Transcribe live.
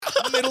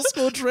Middle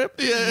school trip.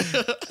 Yeah.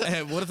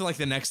 And what if like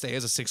the next day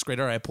as a sixth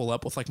grader, I pull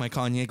up with like my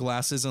Kanye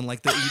glasses and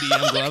like the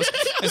EDM gloves,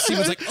 and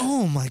Steven's like,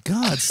 "Oh my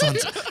God, son."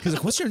 He's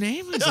like, "What's your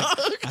name?" He's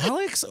like,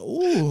 "Alex."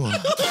 Ooh.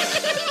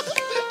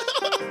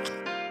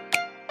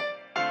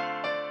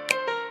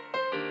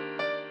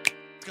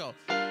 Go.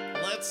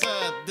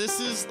 This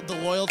is the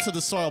Loyal to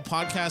the Soil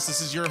podcast.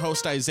 This is your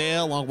host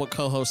Isaiah, along with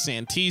co-host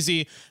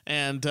Santisi,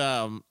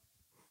 and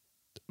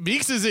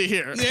Meeks isn't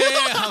here.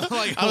 Yeah. I'm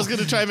like, I was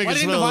gonna try and make why it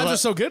do you think smooth, the vibes but are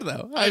so good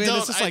though? I mean, don't.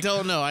 it's just I like,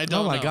 don't know. I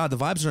don't. oh my know. God, the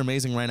vibes are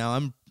amazing right now.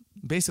 I'm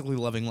basically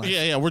loving life.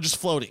 Yeah, we're just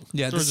floating.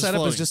 Yeah, We're the just setup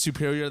floating. is just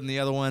superior than the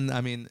other one.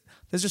 I mean,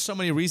 there's just so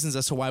many reasons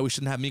as to why we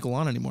shouldn't have Mikkel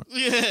on anymore.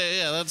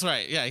 Yeah, that's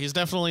right. Yeah, he's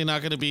definitely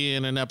not going to be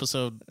in an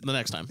episode the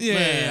next time.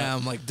 Yeah.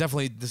 I'm like,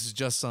 definitely, this is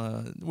just,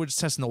 we're just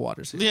testing the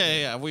waters here.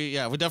 Yeah. We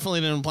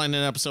definitely didn't plan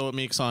an episode with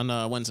Meeks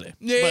on Wednesday.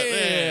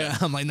 Yeah.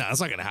 I'm like, nah,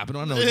 that's not going to happen. I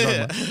don't know what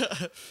you're talking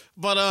about.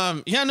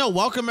 But,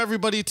 welcome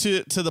everybody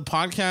to the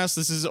podcast.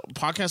 This is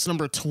podcast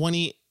number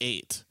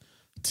 28.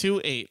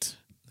 28.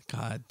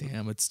 God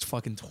damn, it's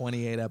fucking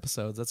 28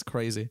 episodes. That's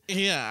crazy.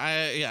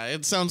 Yeah,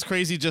 it sounds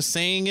crazy just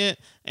saying it,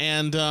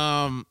 and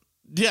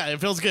it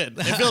feels good.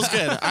 It feels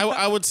good.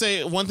 I would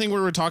say one thing we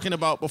were talking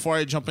about before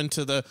I jump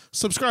into the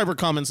subscriber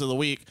comments of the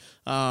week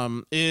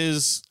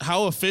is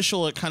how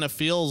official it kind of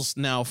feels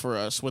now for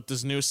us with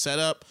this new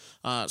setup.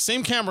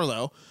 Same camera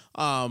though.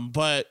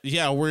 But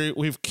yeah,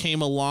 we've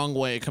came a long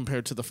way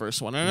compared to the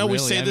first one. I know we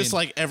say this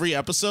like every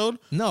episode.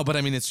 No, but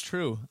I mean, it's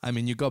true. I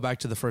mean, you go back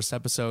to the first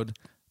episode,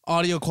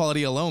 audio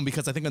quality alone,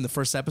 because I think in the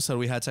first episode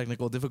we had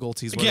technical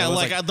difficulties.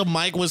 Where The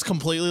mic was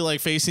completely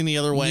like facing the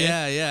other way.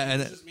 Yeah,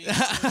 and it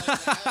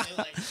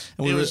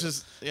was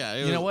just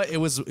you know what? It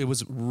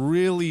was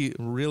really,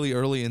 really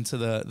early into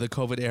the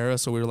COVID era,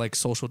 so we were like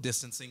social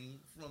distancing.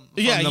 From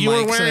you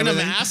were wearing a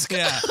mask.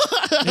 Yeah,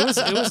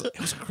 it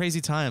was a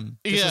crazy time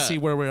just to see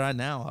where we're at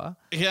now, huh?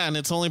 Yeah, and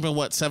it's only been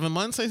what, 7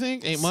 months? I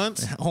think 8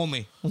 months.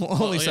 only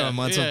 7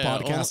 months of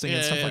podcasting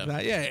and stuff like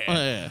that.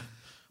 Yeah.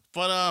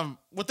 But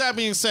with that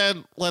being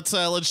said, let's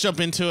jump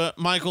into it.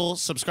 Michael,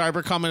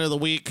 subscriber comment of the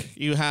week.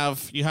 You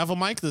have a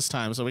mic this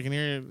time, so we can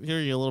hear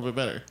you a little bit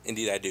better.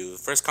 Indeed, I do. The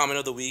first comment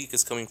of the week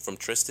is coming from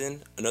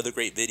Tristan. Another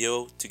great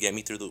video to get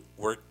me through the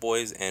work,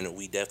 boys, and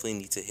we definitely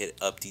need to hit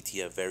up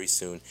DTF very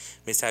soon.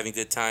 Miss having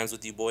good times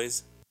with you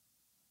boys.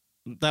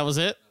 That was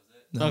it?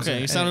 Okay, you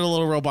Hey. sounded a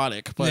little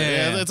robotic, but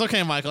yeah, it's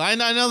okay, Michael. I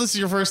know this is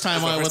your first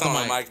time with the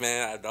mic. Mic,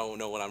 man. I don't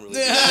know what I'm really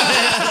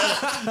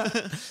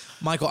doing.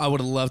 Michael, I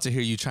would love to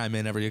hear you chime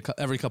in every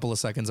couple of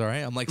seconds. All right,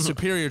 I'm like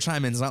superior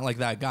chime-in's not like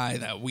that guy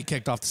that we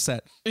kicked off the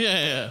set.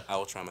 Yeah. I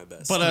will try my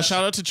best. But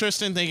shout out to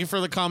Tristan. Thank you for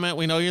the comment.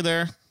 We know you're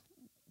there.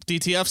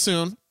 DTF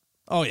soon,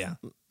 Oh yeah,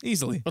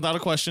 easily. without a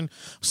question.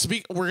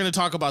 We're gonna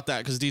talk about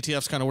that because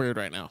DTF's kind of weird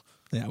right now.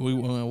 Yeah,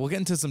 we'll get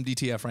into some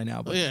DTF right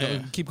now, but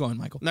keep going,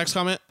 Michael. Next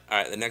comment. All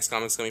right, the next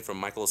comment is coming from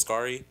Michael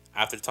Ascari.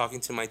 After talking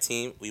to my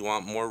team, we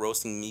want more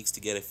Roasting Meeks to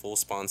get a full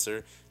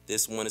sponsor.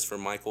 This one is for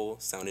Michael,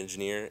 sound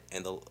engineer,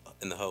 and the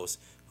host.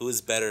 Who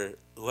has better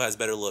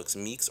looks,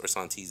 Meeks or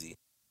Santisi?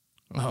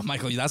 Oh,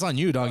 Michael, that's on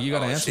you, dog. You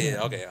gotta answer. Shit.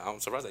 Okay, I'm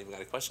surprised I even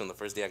got a question on the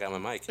first day I got my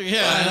mic.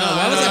 Yeah, I know.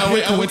 That was a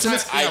quick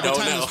coincidence. I don't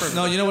know.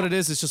 No, you know what it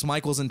is? It's just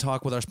Michael's in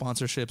talk with our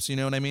sponsorships. You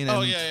know what I mean?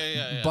 Oh, And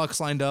yeah. Bucks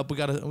lined up. We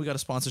got a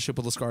sponsorship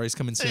with Lascari's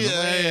coming soon.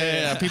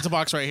 Yeah. Pizza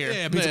box right here.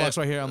 Yeah, pizza box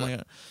right here. I'm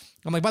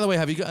like, by the way,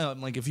 have you got, I'm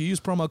like, if you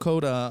use promo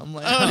code, I'm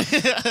like,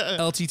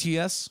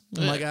 LTTS,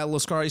 I'm like, at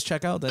Lascari's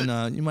checkout,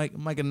 then you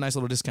might get a nice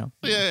little discount.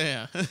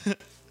 Yeah.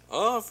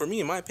 For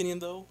me, in my opinion,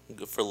 though,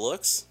 for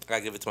looks, I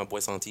gotta give it to my boy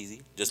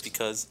Santisi, just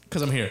because.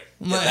 Because I'm here.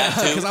 that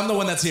too. Because I'm the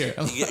one that's here.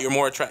 You get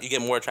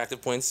more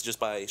attractive points just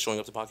by showing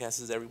up to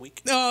podcasts every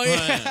week. Oh,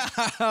 yeah.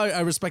 I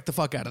respect the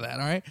fuck out of that,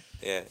 all right?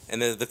 Yeah,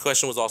 and then the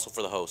question was also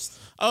for the host.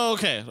 Oh,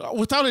 okay.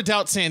 Without a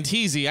doubt,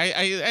 Santisi.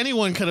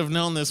 Anyone could have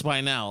known this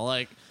by now.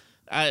 Like,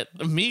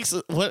 Meeks.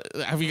 What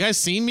have you guys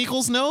seen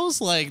Meekle's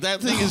nose? Like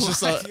that thing is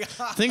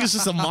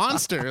just a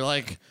monster.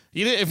 Like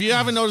if you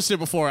haven't noticed it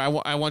before, I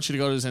want you to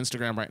go to his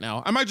Instagram right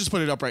now. I might just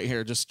put it up right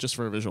here just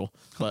for a visual.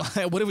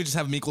 But what if we just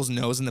have Meekle's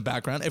nose in the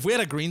background? If we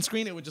had a green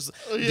screen, it would just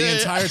the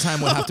entire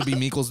time would have to be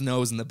Meekle's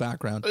nose in the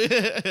background.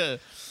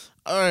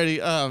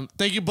 Alrighty.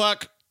 Thank you,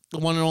 Buck. The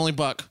one and only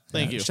Buck.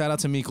 Thank you. Shout out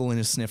to Meekle and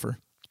his sniffer.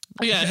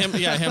 Yeah,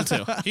 him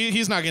too.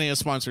 He's not getting a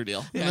sponsor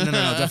deal. Yeah, no,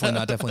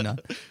 definitely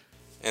not.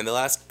 And the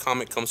last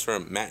comment comes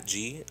from Matt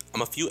G.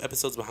 I'm a few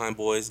episodes behind,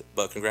 boys,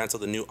 but congrats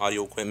on the new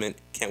audio equipment.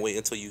 Can't wait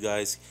until you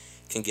guys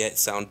can get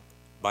sound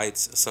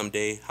bites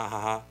someday. Ha ha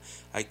ha.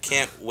 I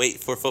can't wait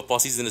for football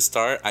season to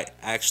start. I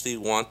actually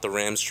want the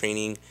Rams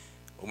training.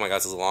 Oh my God,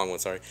 this is a long one.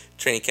 Sorry.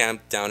 Training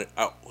camp down.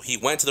 He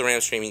went to the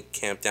Rams training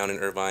camp down in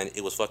Irvine.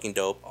 It was fucking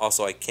dope.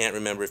 Also, I can't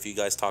remember if you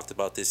guys talked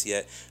about this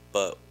yet,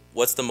 but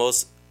what's the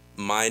most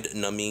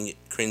mind-numbing,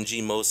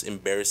 cringy, most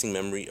embarrassing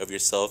memory of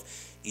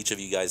yourself each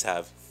of you guys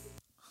have?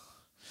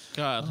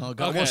 God. Oh,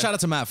 God. Okay. Well, shout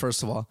out to Matt,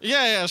 first of all.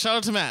 Yeah. Shout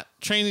out to Matt.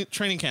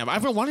 Training camp.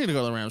 I've been wanting to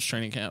go to the Rams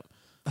training camp.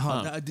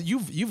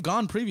 You've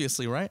gone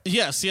previously, right?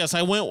 Yes.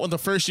 I went the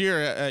first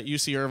year at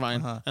UC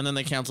Irvine, and then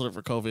they canceled it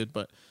for COVID.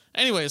 But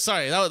Anyway,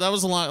 sorry. That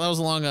was a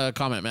long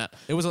comment, Matt.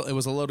 It was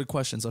a loaded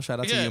question, so shout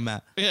out to you,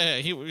 Matt.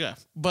 Yeah.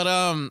 But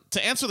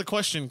to answer the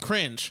question,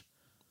 cringe.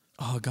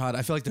 Oh God,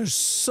 I feel like there's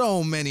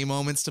so many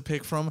moments to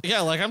pick from.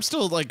 Yeah, like I'm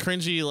still like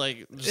cringy,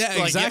 like just, Yeah,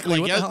 like, exactly.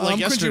 Like, I'm cringy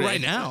yesterday. right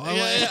now.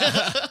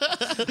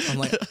 I'm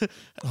like,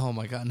 oh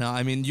my God. No,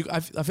 I mean, I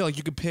feel like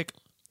you could pick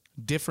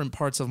different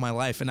parts of my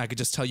life, and I could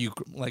just tell you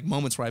like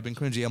moments where I've been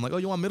cringy. I'm like, oh,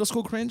 you want middle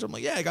school cringe? I'm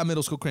like, yeah, I got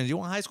middle school cringe. You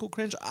want high school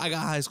cringe? I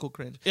got high school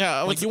cringe.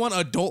 Yeah, like you want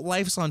adult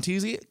lives on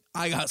TZ?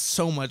 I got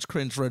so much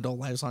cringe for adult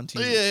lives on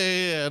TZ.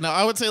 Yeah. No,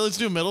 I would say let's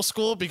do middle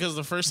school because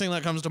the first thing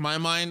that comes to my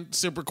mind,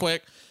 super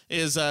quick,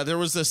 is there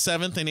was the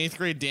 7th and 8th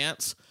grade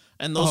dance.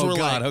 And those were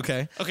God,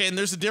 like okay, and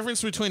there's a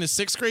difference between a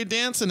 6th grade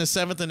dance and a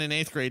 7th and an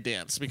 8th grade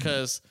dance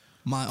because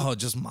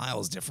just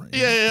miles different.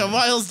 yeah,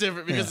 miles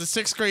different because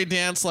the 6th grade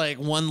dance like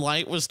one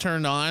light was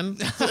turned on, and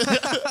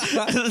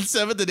the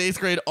 7th and 8th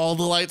grade all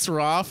the lights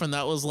were off, and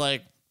that was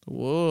like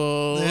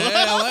whoa,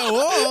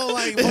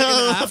 like fucking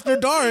after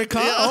dark,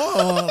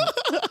 huh?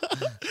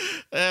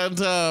 Yeah.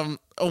 And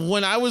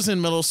when I was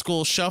in middle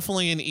school,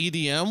 shuffling and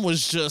EDM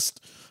was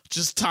just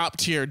top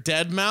tier.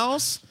 Dead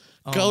Mouse,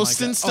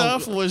 Ghost and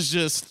stuff was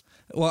just.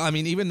 Well, I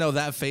mean, even though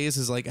that phase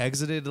is like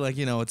exited, like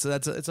it's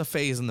a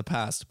phase in the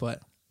past,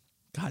 but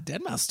God,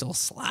 Dead Mouse still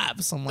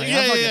slaps. I'm like,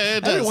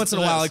 every once in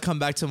a while, I come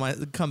back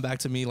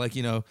to me like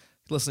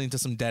listening to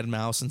some Dead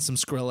Mouse and some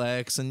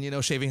Skrillex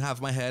and shaving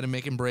half my head and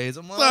making braids.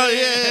 I'm like,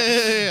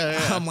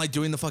 yeah. I'm like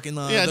doing the fucking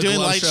doing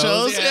light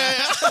shows.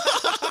 Yeah.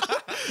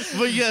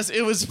 But yes,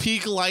 it was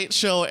peak light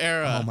show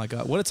era. Oh my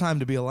God, what a time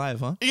to be alive,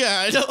 huh?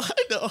 Yeah,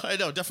 I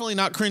know. Definitely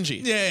not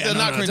cringy. Yeah,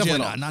 not cringy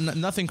definitely at all. not.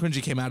 Nothing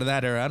cringy came out of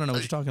that era. I don't know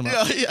what you're talking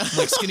about. Yeah.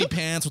 Like skinny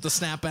pants with the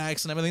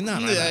snapbacks and everything. No.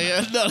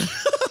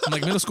 I'm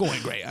like, middle school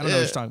went great. I don't know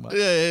what you're talking about.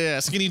 Yeah.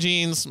 Skinny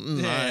jeans.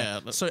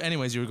 So,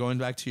 anyways, you were going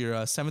back to your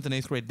 7th and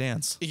 8th grade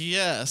dance.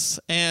 Yes,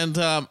 and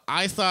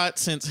I thought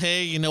since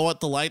you know what,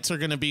 the lights are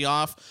going to be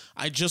off.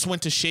 I just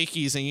went to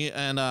Shakey's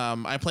and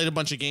I played a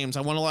bunch of games.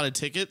 I won a lot of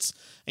tickets,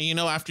 and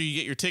after you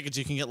get your tickets,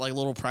 you can get like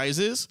little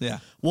prizes. Yeah.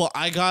 Well,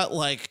 I got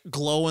like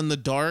glow in the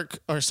dark,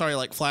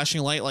 like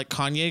flashing light, like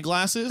Kanye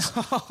glasses.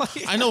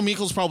 I know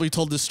Meekle's probably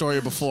told this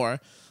story before.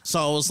 So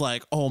I was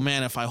like, oh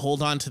man, if I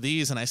hold on to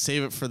these and I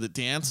save it for the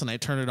dance and I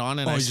turn it on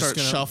and I start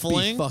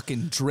shuffling, be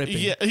fucking dripping.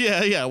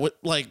 Yeah,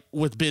 with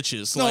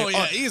bitches.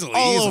 Easily,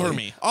 all over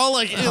me. All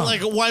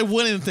like why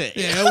wouldn't they?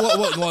 Yeah,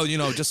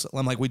 well, just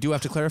I'm like, we do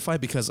have to clarify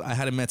because I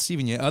hadn't met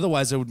Steven yet.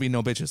 Otherwise, there would be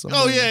no bitches.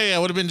 It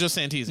would have been just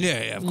Santisi.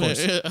 Yeah, of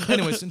course.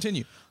 Anyways,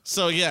 continue.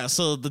 So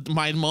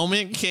my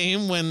moment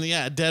came when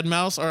Dead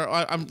Mouse or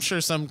I'm sure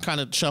some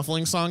kind of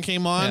shuffling song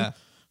came on. Yeah.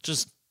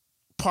 Just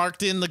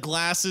parked in the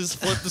glasses,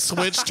 flipped the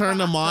switch,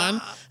 turned them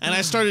on, and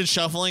I started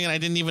shuffling, and I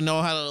didn't even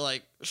know how to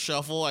like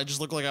shuffle. I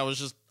just looked like I was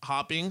just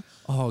hopping.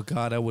 Oh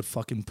God, I would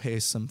fucking pay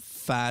some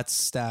fat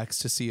stacks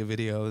to see a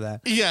video of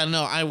that. Yeah,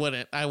 no, I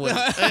wouldn't.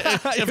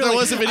 If there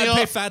was a video, I'd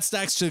pay fat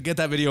stacks to get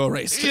that video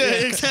erased.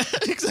 Yeah,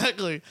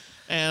 exactly.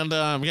 And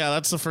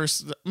that's the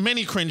first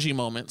many cringy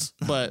moments,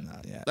 but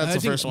that's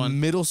the first one.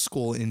 Middle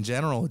school in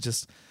general,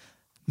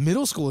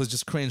 middle school is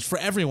just cringe for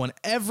everyone.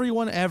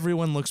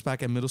 Everyone looks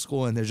back at middle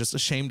school and they're just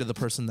ashamed of the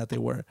person that they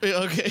were.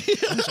 Okay.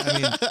 I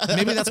mean,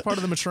 maybe that's part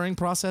of the maturing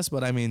process,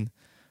 but I mean,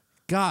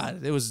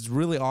 God, it was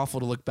really awful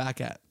to look back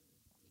at.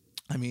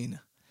 I mean,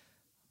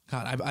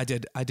 God, I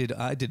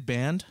did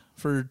band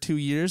for 2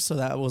 years, so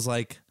that was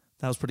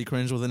pretty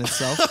cringe within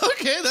itself.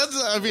 Okay,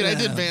 I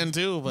did band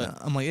too, but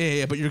I'm like,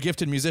 yeah, but you're a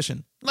gifted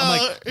musician. No,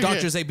 I'm like,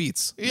 Dr. Zay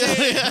Beats. Yeah.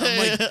 I'm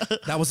like,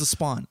 that was the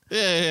spawn.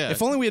 Yeah.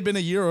 If only we had been a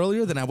year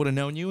earlier, then I would have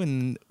known you,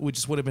 and we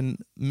just would have been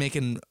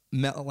making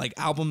like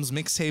albums,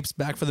 mixtapes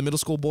back for the middle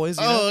school boys.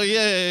 You know?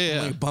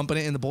 Yeah. Like bumping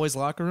it in the boys'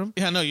 locker room.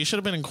 Yeah, no, you should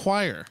have been in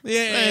choir.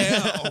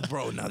 Yeah. Oh,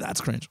 bro, no,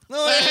 that's cringe.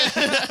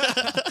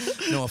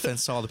 No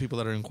offense to all the people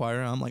that are in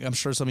choir. I'm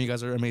sure some of you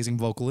guys are amazing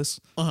vocalists.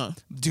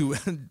 Do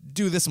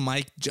this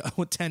mic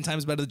 10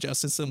 times better than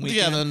Justice than we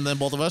can. Yeah, than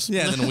both of us.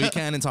 Yeah, than we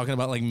can, and talking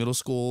about like middle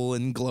school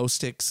and glow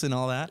sticks and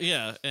all that.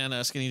 Yeah, and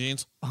skinny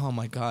jeans. Oh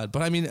my God!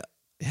 But I mean,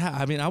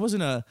 I was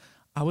in a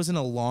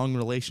long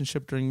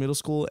relationship during middle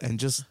school, and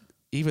just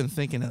even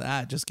thinking of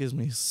that just gives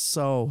me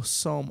so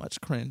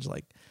much cringe.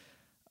 Like,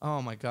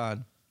 oh my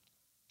God,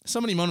 so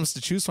many moments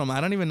to choose from.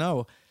 I don't even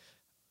know.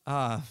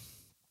 Oh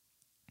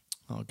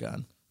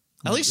God.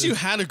 At least you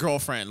had a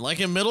girlfriend.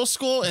 Like in middle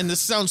school, and this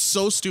sounds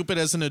so stupid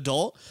as an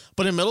adult,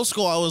 but in middle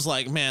school I was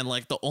like, man,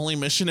 like the only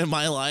mission in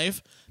my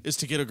life is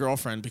to get a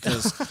girlfriend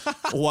because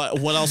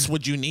what else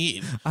would you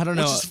need? I don't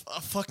know. Which is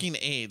fucking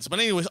AIDS. But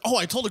anyways,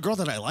 I told a girl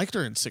that I liked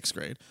her in 6th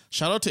grade.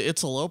 Shout out to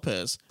Itza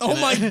Lopez. Oh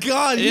my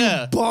God,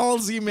 yeah. You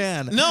ballsy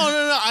man. No.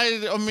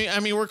 I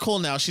mean, we're cool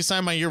now. She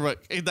signed my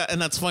yearbook,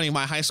 and that's funny.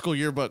 My high school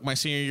yearbook, my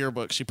senior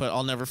yearbook, she put,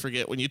 "I'll never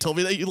forget when you told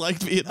me that you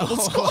liked me in middle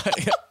school."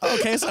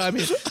 Okay, so I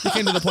mean, you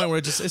came to the point where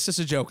it's just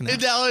a joke now.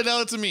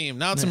 Now it's a meme.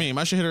 Now it's a meme.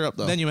 I should hit her up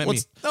though. Then you met me.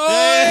 Oh,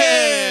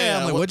 yeah.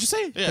 I'm like, what'd you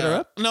say? Yeah. Hit her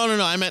up? No.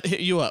 I meant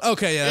hit you up.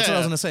 Okay, yeah, that's what I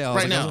was gonna say.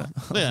 Right now.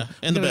 Yeah,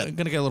 in the bed. I'm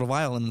gonna get a little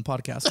violent in the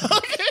podcast.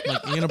 Okay.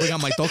 Like, you're gonna bring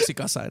out my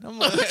toxica side. I'm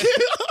like,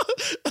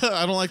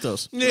 I don't like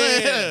those.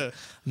 Yeah.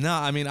 No,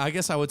 I mean, I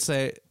guess I would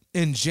say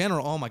in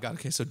general, oh my God.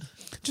 Okay. So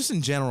just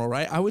in general,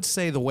 right? I would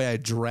say the way I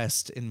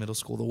dressed in middle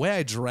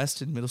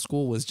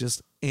school, was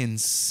just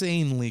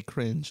insanely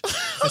cringe,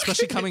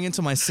 especially coming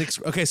into my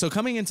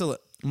coming into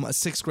my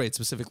sixth grade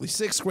specifically.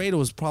 Sixth grade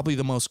was probably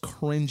the most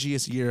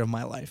cringiest year of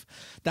my life.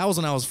 That was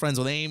when I was friends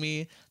with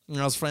Amy.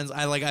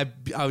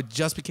 I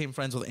just became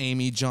friends with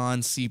Amy,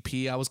 John,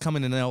 CP. I was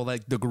coming to know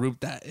like the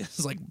group that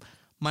is like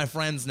my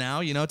friends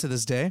now, to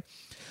this day.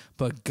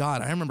 But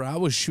God, I remember I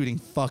was shooting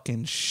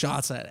fucking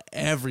shots at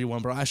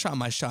everyone, bro. I shot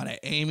my shot at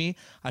Amy.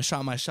 I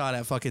shot my shot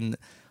at fucking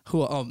who?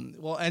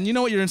 Well, and you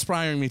know what? You're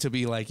inspiring me to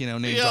be like, name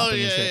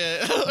dropping and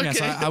shit. Yeah. Okay. Yeah,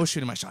 so I was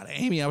shooting my shot at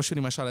Amy. I was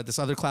shooting my shot at this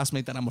other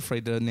classmate that I'm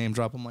afraid to name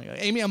drop. I'm like,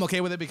 Amy, I'm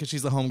okay with it because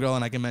she's the homegirl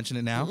and I can mention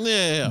it now.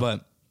 Yeah.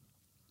 But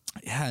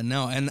yeah,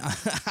 no, and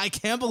I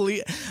can't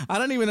believe, I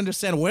don't even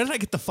understand, where did I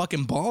get the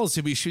fucking balls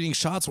to be shooting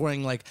shots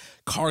wearing like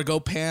cargo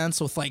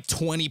pants with like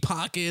 20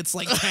 pockets,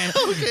 like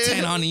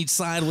 10 on each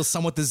side with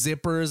some with the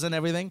zippers and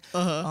everything.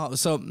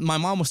 So my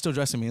mom was still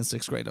dressing me in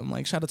sixth grade. I'm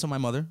like, shout out to my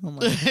mother. I'm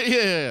like,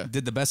 yeah.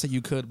 did the best that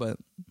you could, but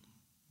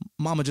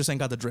mama just ain't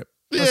got the drip.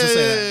 Let's just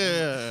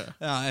say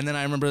that. And then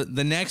I remember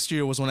the next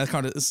year was when I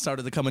kind of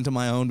started to come into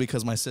my own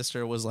because my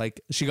sister was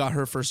like, she got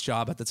her first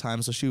job at the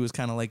time. So she was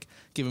kind of like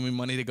giving me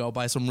money to go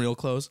buy some real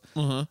clothes.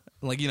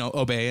 Like,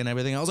 Obey and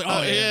everything. I was like,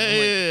 oh,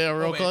 yeah.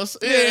 Real Obey. close.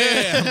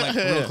 Yeah. I'm like,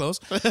 real close.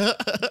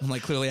 I'm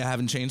like, clearly I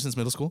haven't changed since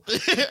middle school.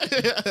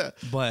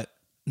 But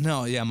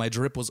no, yeah, my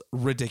drip was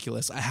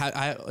ridiculous. I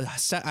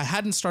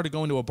hadn't started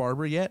going to a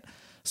barber yet.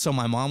 So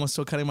my mom was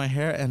still cutting my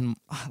hair. And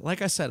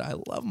like I said, I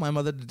love my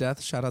mother to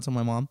death. Shout out to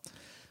my mom.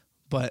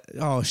 But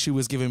she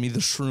was giving me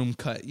the shroom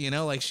cut,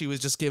 like she was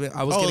just giving.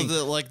 I was getting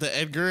the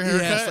Edgar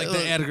haircut. Yes, like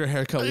the Edgar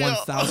haircut,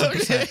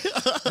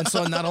 1000%. And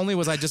so not only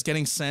was I just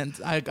getting sent,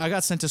 I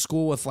got sent to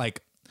school with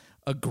like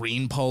a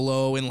green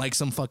polo and like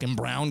some fucking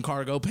brown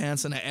cargo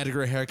pants and an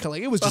Edgar haircut.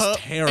 Like it was just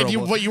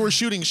terrible. But you were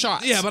shooting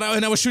shots. Yeah, but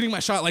I was shooting my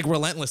shot like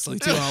relentlessly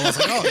too. I was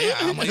like, oh yeah.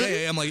 I'm like,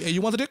 yeah. I'm like, hey,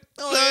 you want the dick?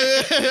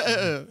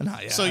 Oh yeah. Nah,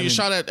 yeah. So you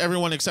shot at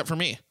everyone except for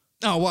me.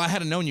 Oh, well, I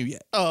hadn't known you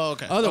yet. Oh,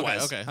 okay.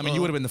 Otherwise, okay. I mean, you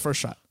would have been the first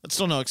shot. It's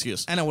still no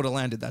excuse. And I would have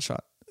landed that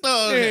shot.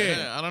 Oh, okay.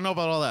 Yeah. I don't know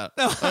about all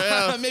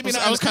that. Maybe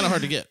not. I was kind of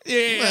hard to get.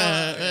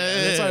 Yeah.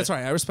 That's all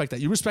right. I respect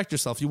that. You respect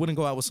yourself. You wouldn't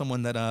go out with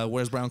someone that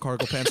wears brown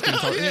cargo pants.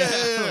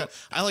 Yeah.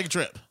 I like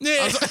drip.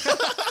 Yeah.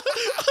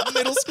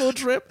 Middle school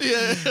drip.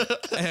 Yeah.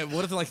 And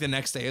what if like the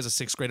next day as a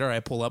sixth grader, I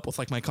pull up with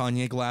like my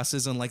Kanye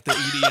glasses and like the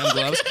EDM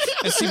gloves,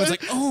 and Steven's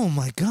like, "Oh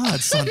my God,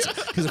 son."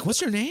 He's like,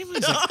 "What's your name?"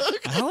 He's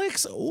like,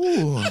 "Alex."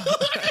 Ooh.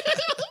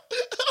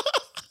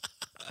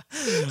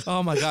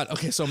 Oh my God.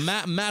 Okay, so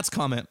Matt's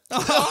comment.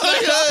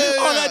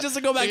 Just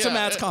to go back to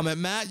Matt's comment.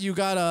 Matt, you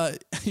got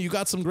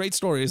some great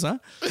stories, huh?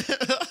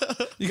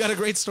 You got a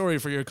great story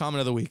for your comment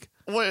of the week.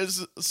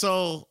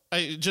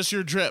 Just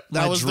your drip.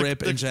 That was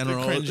drip in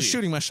general. The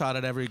shooting my shot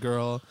at every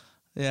girl.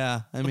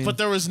 Yeah, I mean, but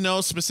there was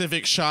no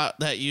specific shot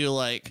that you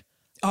like.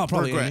 Oh,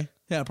 probably regret. Amy.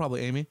 Yeah,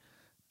 probably Amy.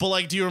 But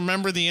like, do you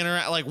remember the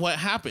like what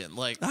happened?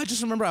 Like, I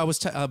just remember I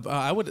was.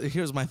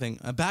 Here's my thing.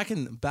 Back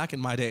in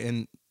my day,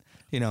 and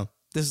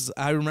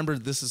I remember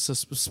this is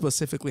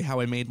specifically how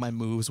I made my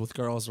moves with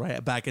girls,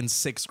 right? Back in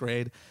sixth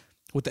grade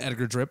with the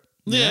Edgar drip.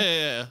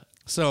 Yeah.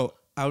 So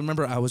I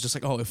remember I was just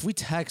like, oh, if we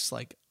text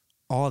like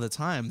all the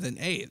time, then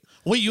hey.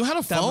 Wait, you had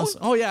a phone?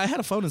 I had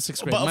a phone in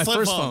sixth grade. But my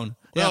first phone.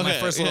 Yeah, my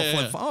first little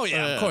flip phone. Oh,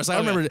 yeah, of course. I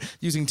remember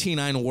using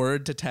T9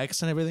 Word to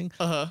text and everything.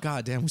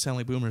 God damn, we sound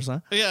like boomers,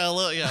 huh? Yeah, a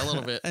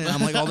little bit. And I'm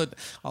like all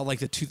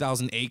the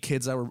 2008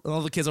 kids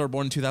all the kids that were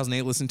born in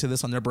 2008 listening to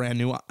this on their brand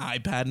new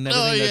iPad and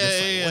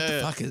everything. What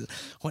the fuck is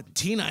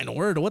T9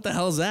 Word? What the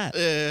hell is that?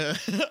 Yeah.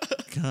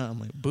 God, I'm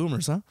like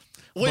boomers, huh?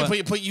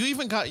 Wait, but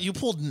you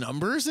pulled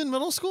numbers in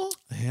middle school?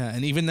 Yeah,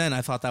 and even then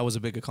I thought that was a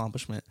big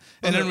accomplishment.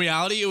 And in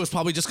reality, it was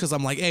probably just because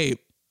I'm like, hey,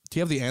 do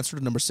you have the answer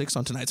to number 6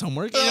 on tonight's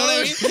homework? You know what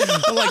I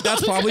mean? I'm like,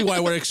 that's probably why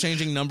we're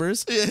exchanging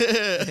numbers.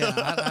 Yeah,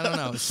 I don't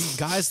know. See,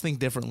 guys think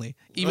differently,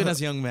 even as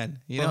young men,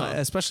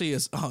 especially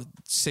as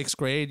sixth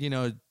grade,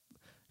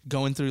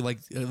 going through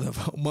like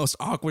the most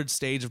awkward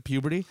stage of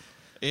puberty.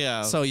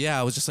 Yeah. So yeah,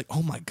 I was just like,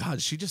 oh my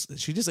God, she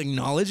just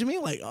acknowledged me,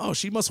 like, oh,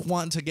 she must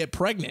want to get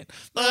pregnant.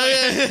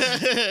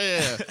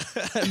 Yeah.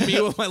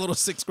 Me with my little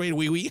sixth grade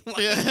wee wee.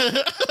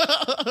 Yeah.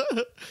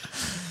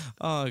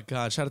 Oh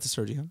God, shout out to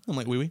Sergio. I'm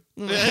like wee wee.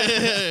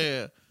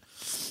 Yeah.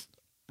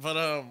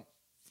 But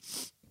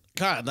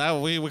God,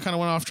 that we kind of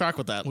went off track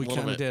with that. We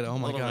kind of did. Oh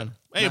my God.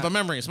 Hey, but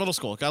memories, middle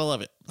school, gotta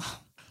love it.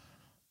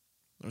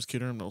 I was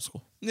cuter in middle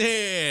school.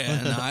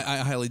 Yeah, no, I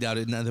highly doubt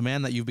it. Now, the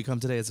man that you've become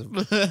today is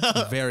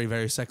a very,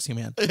 very sexy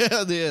man.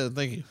 Yeah.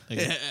 Thank you.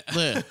 Yeah.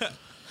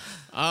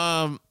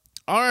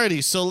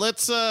 Alrighty, so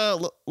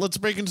let's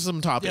break into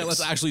some topics. Yeah,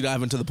 let's actually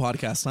dive into the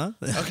podcast, huh?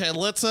 Okay,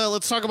 let's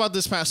talk about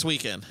this past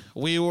weekend.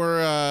 We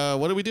were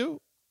what did we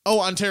do? Oh,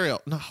 Ontario.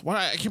 No,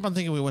 I keep on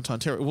thinking we went to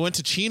Ontario. We went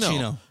to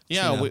Chino.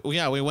 Yeah,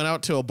 Chino. We went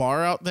out to a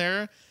bar out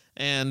there.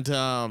 And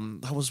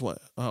that was what?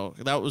 Oh,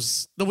 that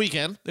was the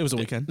weekend. It was a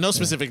weekend. No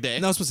specific day.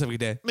 No specific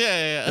day.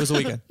 Yeah. It was a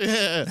weekend.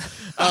 Yeah.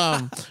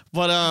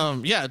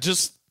 But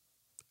just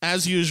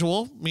as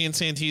usual, me and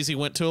Santisi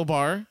went to a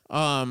bar.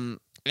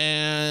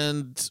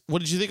 And what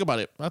did you think about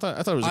it? I thought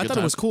it was. A good time.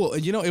 It was cool.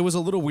 You know, it was a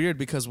little weird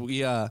because we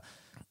got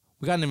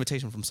an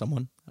invitation from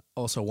someone.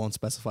 Also, won't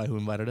specify who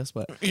invited us,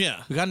 but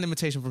Yeah. we got an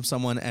invitation from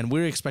someone, and we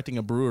were expecting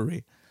a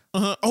brewery.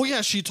 Oh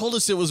yeah, she told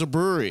us it was a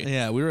brewery.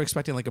 Yeah, we were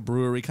expecting like a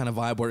brewery kind of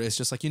vibe where it's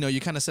just like, you know, you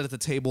kind of sit at the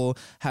table,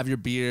 have your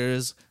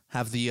beers,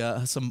 have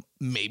the some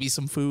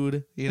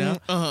food, you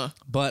know.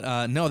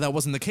 But no, that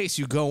wasn't the case.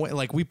 You go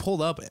like we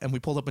pulled up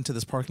into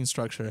this parking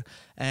structure,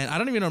 and I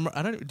don't even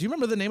remember. Do you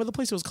remember the name of the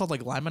place? It was called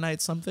like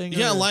Limonite something.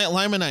 Yeah, or-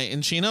 Limonite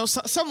in Chino,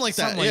 something like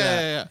that. something like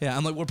Yeah. Yeah,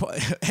 I'm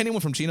like, anyone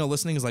from Chino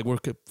listening is like, we're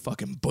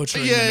fucking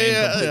butchering the Yeah, name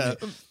yeah,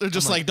 completely. yeah. They're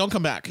just like, don't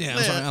come back. Yeah,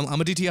 I'm sorry.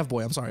 I'm a DTF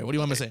boy. I'm sorry. What do you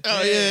want me to say?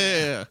 Oh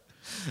yeah.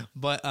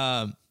 But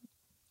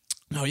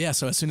no, yeah.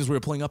 So as soon as we were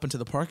pulling up into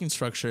the parking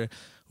structure,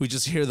 we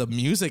just hear the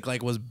music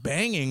like was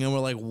banging, and we're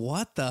like,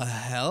 "What the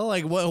hell?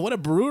 Like, what a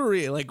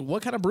brewery? Like,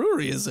 what kind of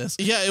brewery is this?"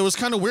 Yeah, it was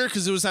kind of weird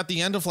because it was at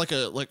the end of like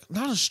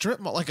not a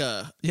strip mall, like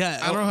a Yeah,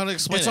 I don't know how to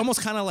explain. It's it.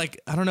 almost kind of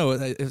like, I don't know.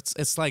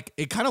 It's like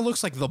it kind of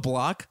looks like the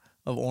block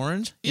of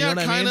Orange. You know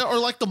what kind of, I mean? or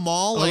like the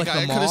mall. Or Like, like the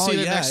I could have mall, seen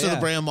it yeah, next to the yeah.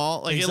 Brand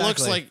Mall. Like it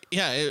looks Exactly. like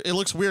it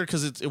looks weird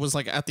because it was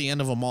like at the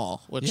end of a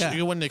mall, which Yeah.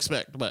 you wouldn't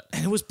expect. But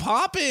And it was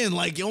popping.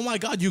 Like, oh my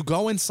god, you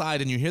go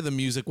inside and you hear the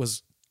music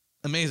was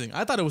amazing.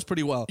 I thought it was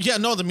pretty well. yeah,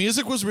 no, the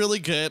music was really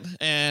good,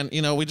 and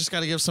you know we just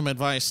got to give some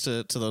advice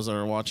to those that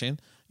are watching.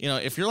 You know,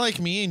 if you're like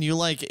me and you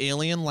like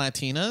alien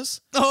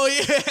Latinas, Oh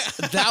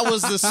yeah. that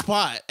was the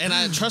spot.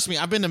 And trust me,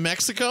 I've been to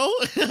Mexico,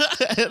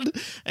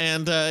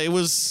 and it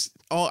was.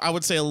 Oh, I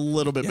would say a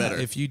little bit better.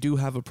 If you do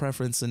have a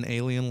preference in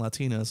alien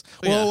Latinas.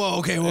 Yeah. Whoa,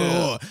 okay,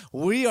 whoa.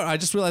 We are. I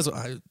just realized.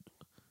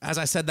 As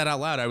I said that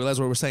out loud, I realized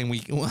what we're saying.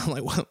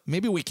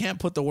 Maybe we can't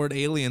put the word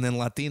alien and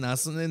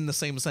Latinas in the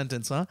same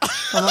sentence, huh?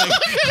 I'm like,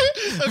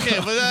 Okay,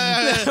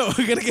 but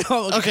we're gonna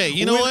go. Okay,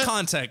 you know with what?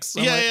 Context.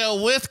 I'm yeah, like,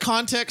 yeah. With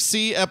context,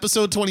 see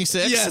episode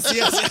 26. Yes.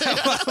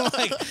 I'm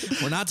like,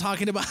 we're not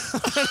talking about.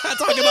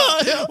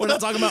 We're not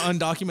talking about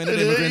undocumented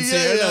immigrants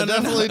here. Yeah, No, no,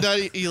 definitely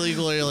not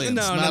illegal aliens.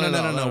 No. Not at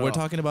all, not We're at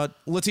all. talking about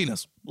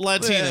Latinas.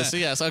 Latinas.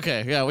 Yes.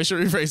 Okay. Yeah, we should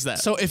rephrase that.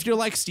 So if you're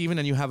like Steven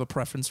and you have a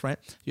preference, right?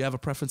 You have a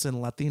preference in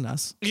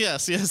Latinas,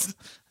 Yes.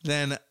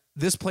 then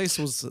this place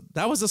was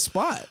a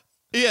spot.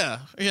 Yeah.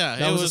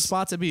 That It was a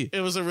spot to be.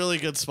 It was a really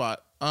good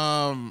spot.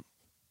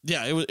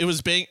 Yeah. It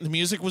was bang. The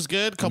music was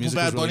good. Couple music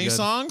Bad was really Bunny good.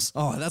 songs.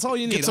 Oh, that's all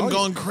you need. Gets them All you-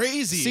 going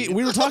crazy. See,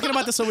 we were talking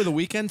about this over the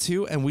weekend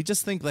too, and we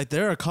just think like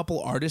there are a couple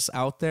artists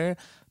out there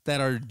that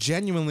are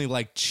genuinely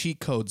like cheat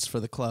codes for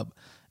the club.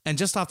 And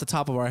just off the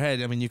top of our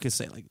head, I mean, you could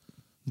say like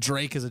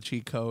Drake is a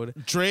cheat code.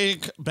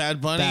 Drake,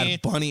 Bad Bunny.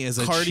 Bad Bunny is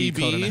a Cardi cheat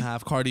code and B. a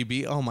half. Cardi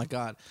B. Oh my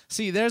god.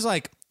 See, there's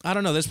like I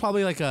don't know. There's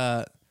probably like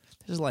a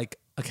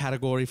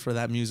category for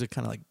that music,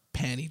 kind of like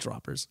panty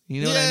droppers.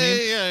 You know what I Yeah,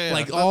 mean? yeah.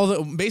 Like all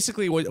the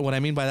basically what I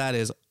mean by that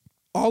is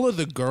all of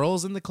the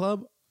girls in the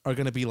club are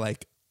gonna be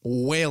like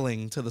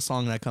wailing to the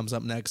song that comes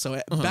up next.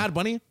 So Bad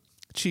Bunny,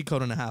 cheat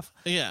code and a half.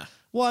 Yeah.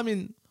 Well, I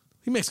mean,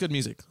 he makes good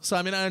music, so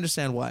I mean, I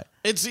understand why.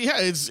 It's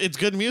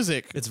good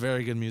music. It's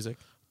very good music.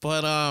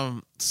 But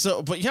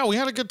yeah, we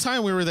had a good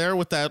time. We were there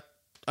with that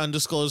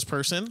undisclosed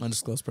person.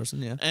 Undisclosed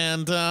person, yeah.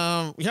 And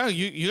yeah,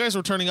 you guys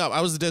were turning up. I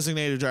was the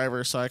designated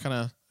driver, so I kind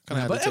of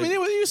had But to I mean,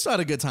 you still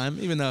had a good time,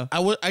 even though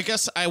I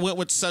guess I went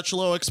with such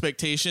low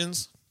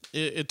expectations.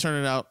 It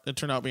turned out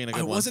being a good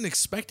I one. wasn't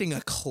expecting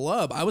a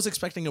club. I was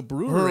expecting a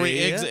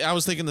brewery. I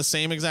was thinking the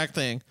same exact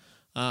thing.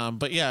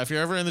 But yeah, if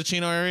you're ever in the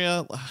Chino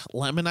area,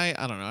 Lemonite,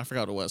 I don't know, I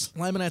forgot what it was.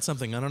 Limonite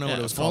something. I don't know Yeah, what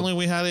it was if called. only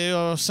we had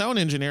a sound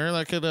engineer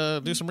that could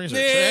do some research.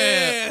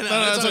 Yeah,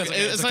 no, it's it's okay.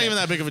 okay, It's it's not okay. even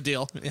that big of a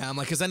deal. Yeah, I'm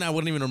like, because then I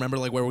wouldn't even remember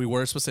like where we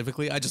were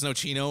specifically. I just know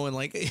Chino, and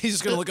like he's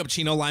just gonna look up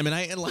Chino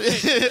Limonite, and like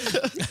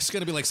it's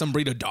gonna be like some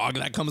breed of dog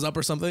that comes up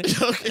or something.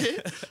 Okay.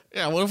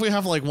 Yeah, what if we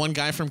have like one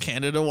guy from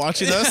Canada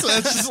watching us?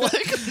 That's just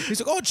like He's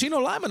like, oh, Chino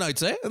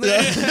Limonites, eh? And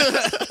then-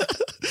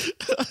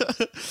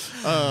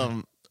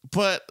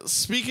 But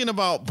speaking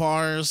about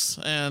bars,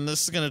 and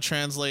this is going to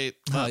translate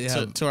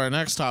to our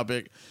next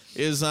topic,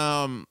 is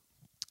God,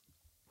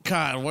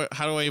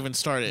 how do I even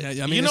start it?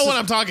 Yeah, I mean, you know this what is-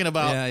 I'm talking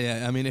about.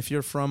 yeah. I mean, if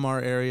you're from our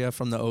area,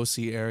 from the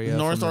OC area,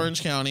 North from the-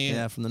 Orange County.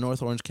 Yeah, from the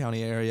North Orange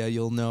County area,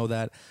 you'll know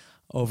that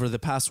over the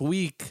past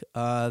week,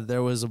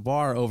 there was a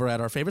bar over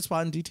at our favorite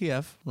spot in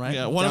DTF, right?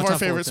 Yeah, one of our Downtown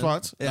favorite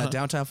Fullerton. spots. Yeah, Uh-huh.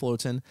 downtown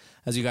Fullerton.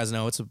 As you guys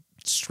know, it's a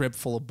strip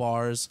full of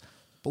bars,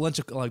 bunch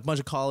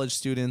of college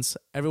students.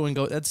 Everyone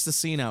go. That's the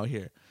scene out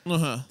here.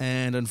 Uh-huh.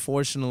 And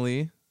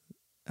unfortunately,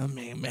 I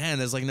mean, man,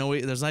 there's like no way.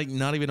 There's like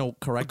not even a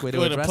correct way to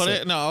Way to address put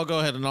it. it? No, I'll go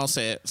ahead and I'll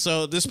say it.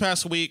 So this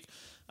past week,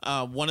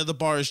 one of the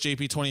bars,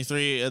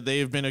 JP23,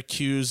 they've been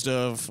accused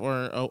of,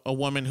 or a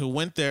woman who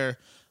went there,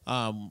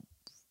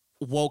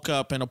 woke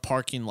up in a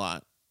parking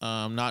lot,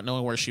 not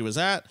knowing where she was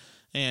at,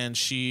 and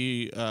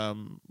she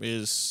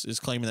is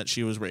claiming that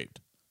she was raped.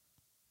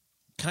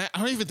 I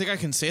don't even think I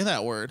can say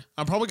that word.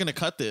 I'm probably going to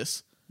cut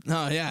this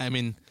No, yeah, I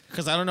mean,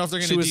 because I don't know if they're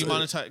going She to was,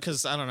 demonetize.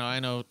 Because I don't know. I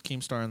know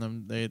Keemstar and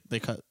them they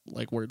cut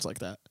like words like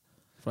that,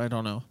 but I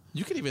don't know.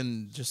 you could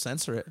even just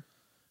censor it.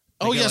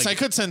 Oh Make it yes, like- I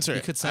could censor it.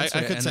 You could censor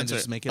I it could and then censor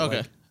just it. make it okay.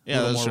 like Yeah, a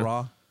little that's more true. raw.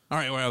 All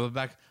right, we're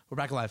back. We're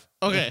back live.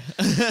 Okay.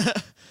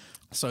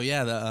 So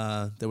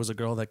yeah, there was a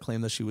girl that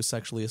claimed that she was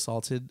sexually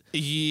assaulted.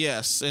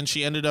 Yes, and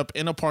she ended up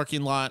in a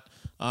parking lot,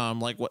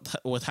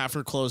 with half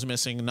her clothes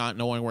missing, not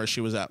knowing where she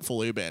was at,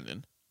 fully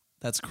abandoned,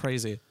 That's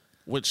crazy.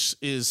 which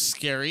is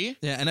scary.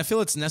 Yeah, and I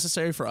feel it's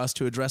necessary for us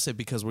to address it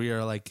because we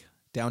are like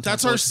downtown.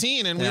 That's our Fort-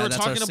 scene, and Yeah, we were that's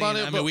our talking about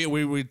scene. it. I but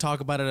mean, we talk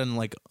about it in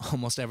like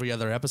almost every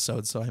other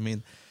episode. So I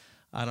mean,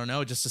 I don't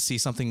know, just to see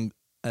something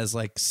as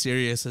like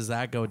serious as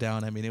that go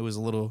down. I mean, it was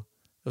a little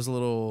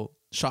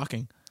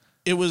shocking.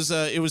 It was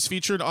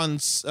featured on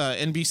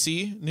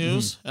NBC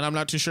News, and I'm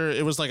not too sure.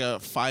 It was like a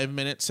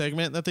 5-minute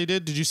segment that they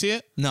did. Did you see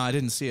it? No, I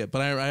didn't see it,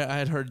 but I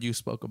had heard you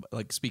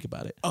speak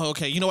about it. Oh,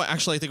 okay. You know what?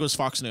 Actually, I think it was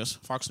Fox News.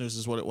 Fox News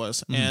is what it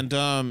was.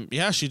 And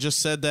yeah, she just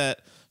said that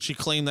she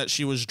claimed that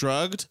she was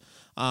drugged,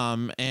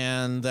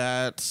 and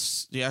that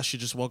she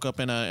just woke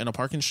up in a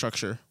parking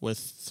structure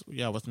with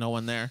no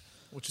one there.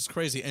 Which is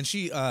crazy. And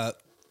she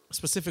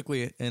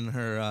specifically in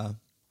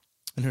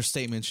her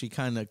statement, she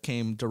kind of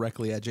came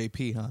directly at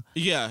JP, huh?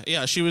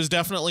 Yeah, she was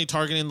definitely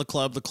targeting the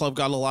club. The club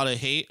got a lot of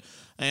hate,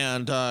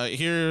 and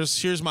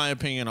here's my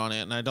opinion on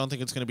it. And I don't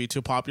think it's going to be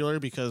too popular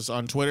because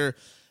on Twitter,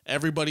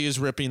 everybody is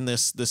ripping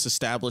this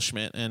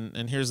establishment.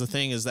 And here's the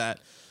thing: is that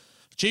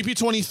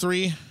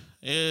JP23,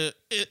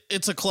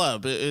 it's a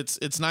club. It's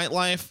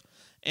nightlife,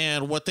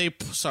 and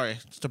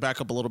to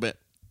back up a little bit.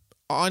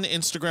 On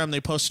Instagram, they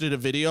posted a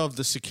video of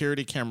the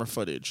security camera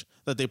footage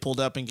that they pulled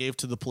up and gave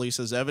to the police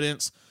as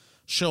evidence,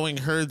 showing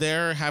her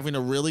there having a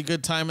really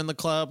good time in the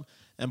club.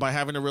 And by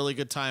having a really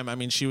good time, I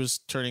mean she was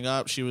turning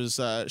up. She was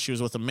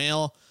with a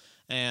male,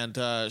 and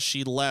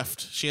she left.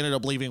 She ended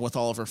up leaving with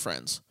all of her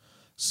friends.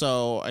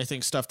 So I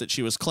think stuff that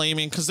she was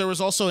claiming, because there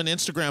was also an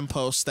Instagram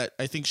post that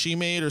I think she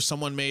made or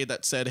someone made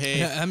that said, "Hey,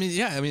 Yeah, I mean,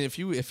 if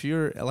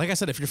you're like I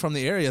said, if you're from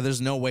the area,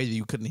 there's no way that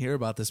you couldn't hear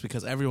about this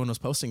because everyone was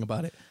posting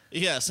about it.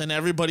 yes," and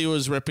everybody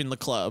was ripping the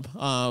club.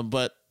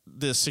 But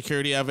the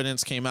security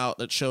evidence came out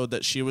that showed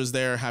that she was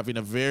there having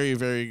a very,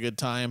 very good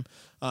time.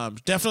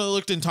 Definitely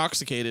looked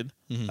intoxicated.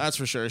 That's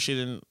for sure. She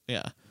didn't,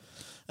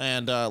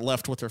 and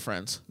left with her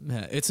friends.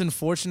 Yeah, it's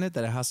unfortunate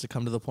that it has to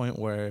come to the point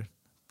where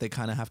they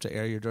kind of have to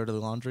air your dirty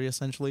laundry,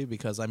 essentially,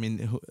 because I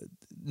mean,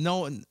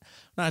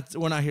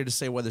 we're not here to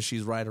say whether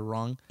she's right or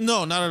wrong.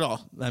 No, not at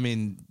all. I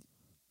mean,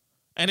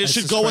 And it It's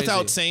should just go crazy.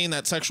 without saying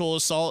that sexual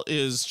assault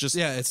is just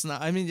yeah, it's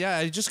not. I mean, yeah,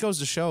 it just goes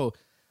to show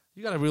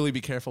you got to really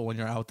be careful when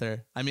you're out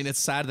there. I mean, it's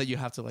sad that you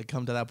have to like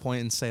come to that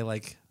point and say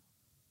like,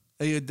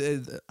 I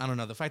don't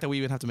know. The fact that we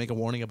even have to make a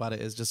warning about it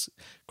is just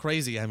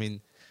crazy. I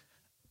mean,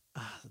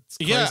 it's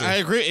crazy. Yeah, I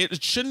agree.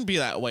 It shouldn't be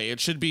that way. It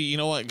should be, you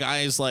know what,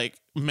 guys, like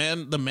the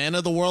men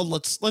of the world,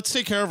 let's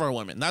take care of our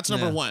women. That's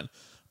number Yeah. one.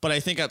 But I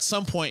think at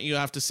some point you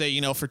have to say,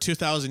 for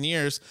 2,000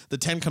 years, the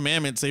 10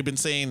 Commandments, they've been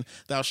saying,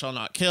 thou shalt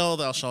not kill,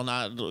 thou shalt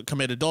not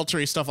commit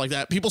adultery, stuff like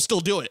that. People still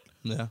do it.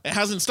 Yeah, It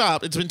hasn't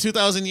stopped. It's been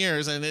 2,000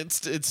 years, and it's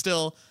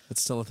still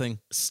it's still a thing.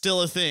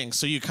 a thing.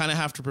 So you kind of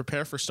have to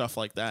prepare for stuff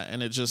like that,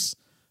 and it's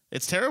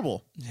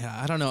terrible. Yeah,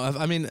 I don't know.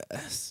 I mean,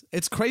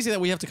 it's crazy that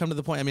we have to come to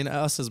the point. I mean,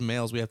 us as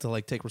males, we have to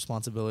like take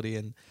responsibility,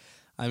 and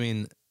I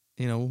mean,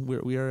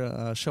 we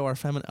are show our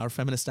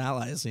feminist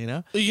allies.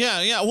 Yeah.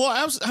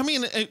 Well, I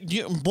mean,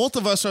 both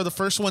of us are the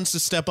first ones to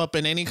step up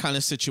in any kind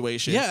of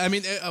situation. Yeah, I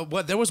mean,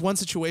 there was one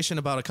situation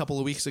about a couple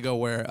of weeks ago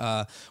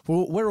where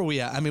where were we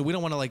at? I mean, we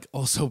don't want to like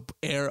also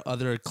air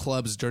other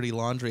clubs' dirty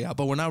laundry out,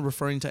 but we're not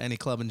referring to any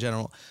club in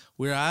general.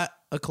 We're at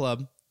a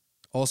club,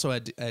 also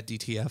at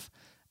DTF,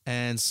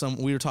 and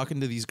we were talking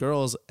to these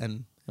girls,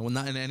 and well,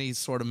 not in any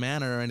sort of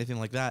manner or anything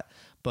like that,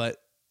 but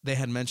they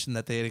had mentioned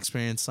that they had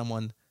experienced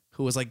someone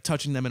who was like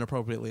touching them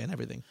inappropriately and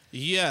everything.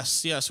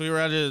 Yes. We were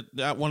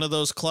at one of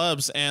those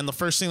clubs, and the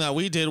first thing that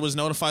we did was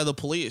notify the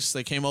police.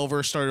 They came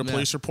over, started a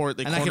police report.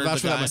 They And I can cornered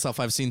vouch the for that guy. myself.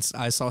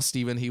 I saw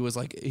Steven. He was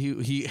like,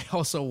 he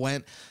also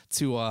went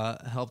to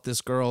help this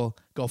girl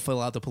go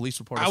fill out the police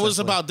report. I was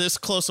essentially. about this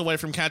close away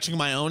from catching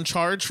my own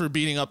charge for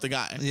beating up the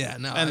guy. Yeah,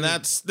 no, and I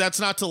mean- that's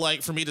not to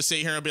like for me to sit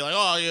here and be like,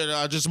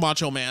 oh, just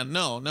macho man.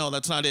 No,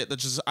 that's not it.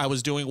 That's just I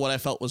was doing what I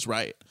felt was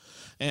right.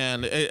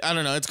 And I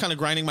don't know, it's kind of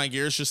grinding my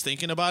gears just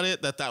thinking about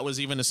it, that was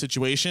even a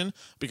situation,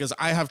 because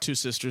I have 2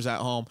 sisters at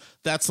home.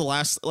 That's the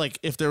last, like,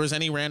 if there was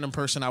any random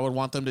person, I would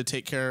want them to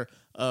take care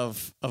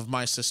of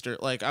my sister.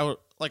 Like, I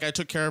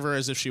took care of her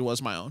as if she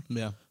was my own.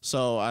 Yeah.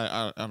 So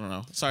I don't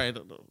know. Sorry,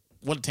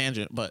 what a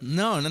tangent, but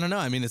No.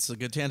 I mean, it's a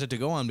good tangent to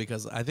go on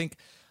because I think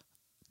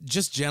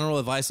just general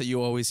advice that you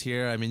always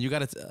hear. I mean, you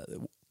got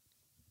to.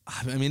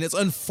 I mean, it's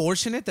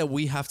unfortunate that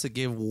we have to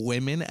give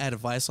women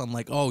advice on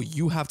like, oh,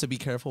 you have to be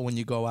careful when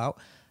you go out.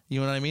 You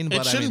know what I mean?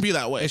 it shouldn't be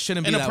that way. It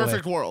shouldn't be in that a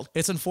perfect way. world.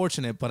 It's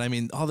unfortunate, but I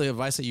mean, all the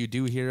advice that you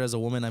do hear as a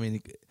woman, I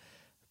mean,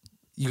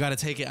 you got to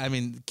take it. I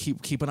mean,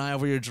 keep an eye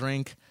over your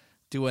drink,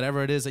 do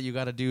whatever it is that you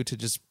got to do to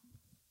just,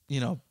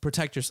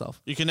 protect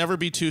yourself. You can never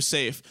be too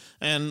safe.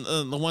 And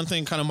the one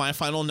thing, kind of my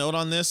final note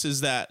on this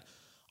is that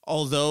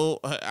although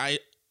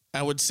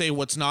I would say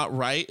what's not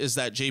right is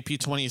that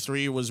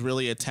JP23 was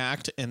really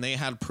attacked and they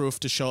had proof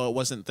to show it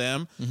wasn't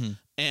them.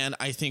 And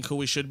I think who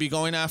we should be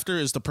going after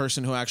is the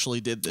person who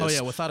actually did this. Oh,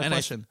 yeah, without a And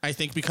question. I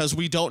think because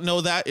we don't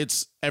know that,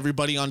 it's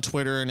everybody on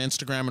Twitter and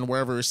Instagram and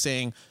wherever is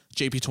saying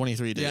JP23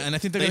 did it. Yeah, and I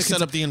think they're they gonna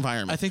set up the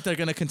environment. I think they're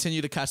going to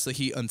continue to catch the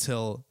heat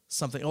until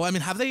something. Oh, I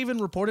mean, have they even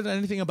reported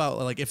anything about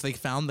like if they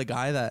found the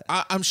guy that?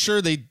 I'm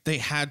sure they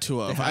had to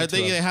have.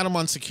 They had him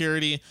on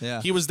security.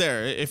 Yeah. He was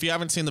there. If you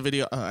haven't seen the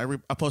video,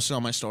 I posted it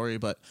on my story,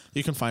 but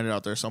you can find it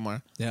out there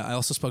somewhere. Yeah, I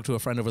also spoke to a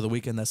friend over the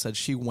weekend that said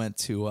she went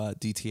to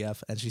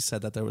DTF and she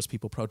said that there was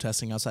people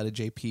protesting outside of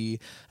JP,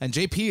 and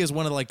JP is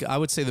one of like I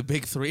would say the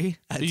big three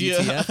at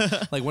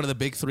DTF, like one of the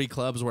big three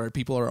clubs where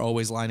people are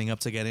always lining up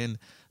to get in.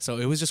 So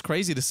it was just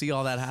crazy to see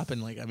all that happen.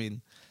 Like, I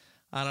mean,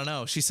 I don't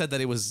know. She said that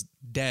it was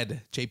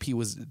dead. JP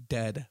was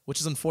dead, which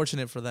is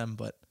unfortunate for them,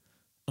 but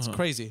it's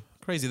crazy.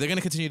 Crazy. They're going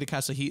to continue to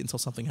catch the heat until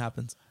something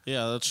happens.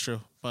 Yeah, that's true.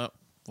 But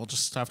we'll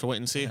just have to wait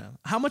and see. Yeah.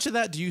 How much of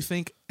that do you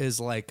think is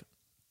like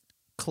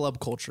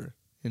club culture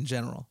in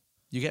general?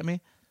 You get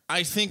me?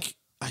 I think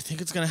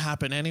it's going to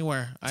happen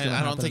anywhere.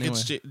 I don't think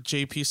it's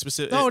JP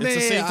specific. No, it's the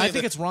same I thing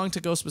think it's wrong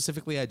to go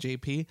specifically at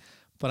JP,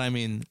 but I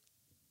mean,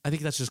 I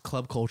think that's just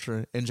club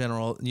culture in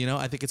general. You know,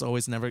 I think it's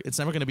never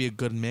going to be a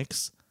good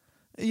mix.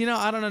 You know,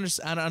 I don't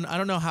understand. I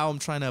don't know how I'm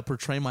trying to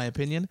portray my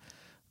opinion,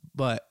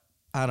 but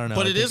I don't know.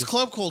 But it is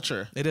club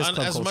culture. It is club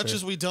as culture. much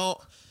as we don't.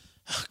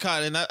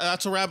 God, and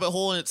that's a rabbit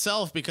hole in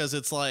itself because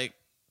it's like,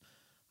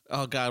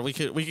 oh God, we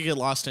could get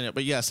lost in it.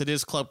 But yes, it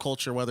is club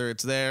culture, whether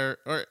it's there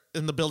or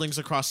in the buildings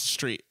across the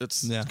street.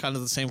 It's kind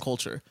of the same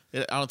culture.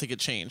 I don't think it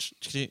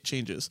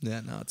changes. Yeah,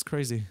 no, it's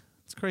crazy.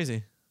 It's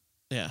crazy.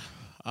 Yeah.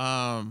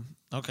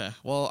 Okay.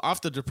 Well, off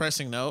the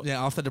depressing note.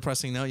 Yeah, off the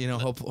depressing note, you know,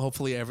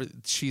 hopefully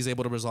she's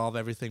able to resolve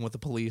everything with the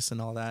police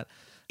and all that.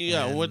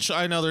 Yeah, which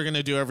I know they're going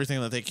to do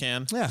everything that they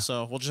can. Yeah.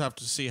 So we'll just have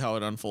to see how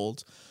it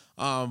unfolds.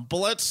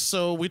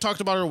 So we talked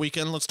about our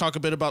weekend. Let's talk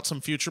a bit about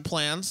some future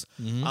plans.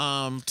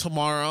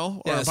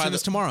 Tomorrow. Yeah, as soon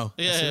as tomorrow.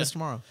 Yeah. As soon as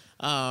tomorrow.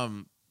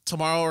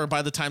 Tomorrow or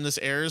by the time this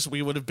airs,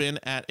 we would have been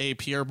at a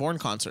Pierre Bourne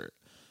concert.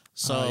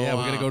 So yeah,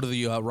 we're going to go to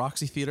the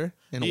Roxy Theater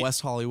in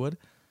West Hollywood.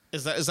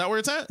 Is that where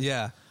it's at?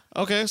 Yeah.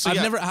 Okay. So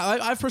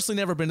I've personally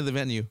never been to the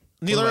venue.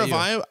 Neither have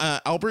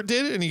I. Albert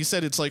did, and he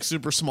said it's like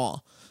super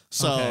small.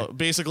 So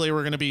basically,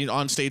 we're going to be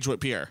on stage with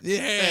Pierre.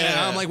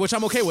 Yeah, I'm like, which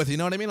I'm okay with. You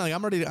know what I mean? Like,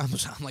 I'm ready. I'm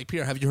like,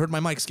 Pierre, have you heard my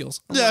mic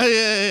skills?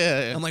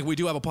 Yeah. I'm like, we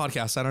do have a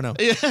podcast. I don't know.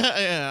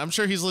 Yeah. I'm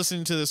sure he's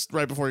listening to this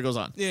right before he goes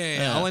on.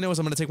 Yeah. All I know is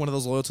I'm going to take one of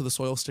those Loyal to the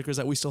Soil stickers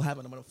that we still have,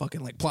 and I'm going to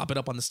fucking like plop it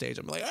up on the stage.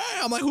 I'm like, hey,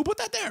 I'm like, who put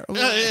that there?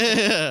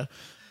 Yeah.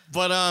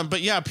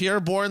 But yeah, Pierre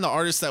Bourne, the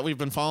artist that we've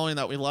been following,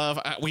 that we love.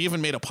 We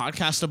even made a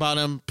podcast about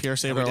him. Pierre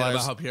saved our lives.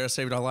 About how Pierre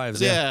saved our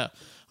lives. Yeah.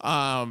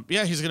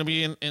 He's going to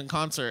be in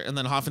concert, and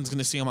then Hoffman's going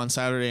to see him on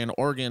Saturday in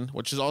Oregon,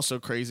 which is also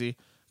crazy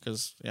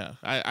because,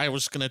 I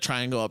was going to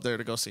try and go up there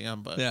to go see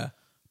him, but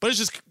it's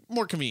just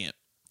more convenient.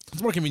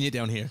 It's more convenient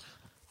down here.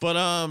 But,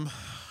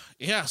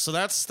 so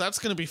that's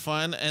going to be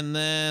fun. And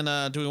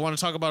then, do we want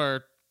to talk about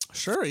our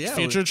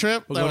future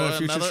trip? We'll go to a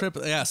future trip.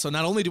 Yeah, so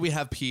not only do we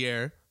have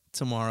Pierre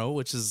tomorrow,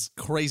 which is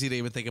crazy to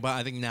even think about.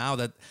 I think now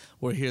that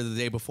we're here the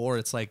day before,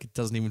 it's like it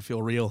doesn't even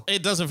feel real.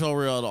 It doesn't feel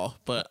real at all.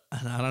 But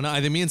I don't know.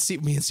 I think me and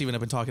Steven have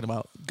been talking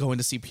about going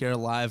to see Pierre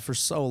live for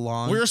so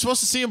long. We were supposed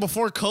to see him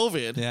before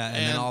COVID. Yeah, and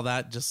then all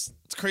that just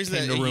it's crazy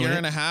that a year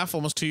and a half,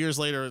 almost 2 years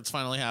later, it's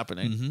finally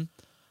happening. Mm-hmm.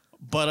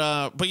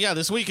 But yeah,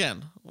 this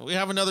weekend we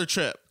have another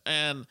trip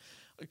and.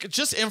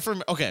 Just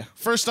okay,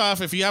 first off,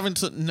 if you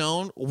haven't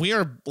known, we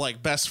are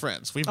like best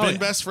friends. We've been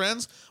best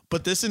friends,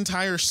 but this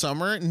entire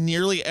summer,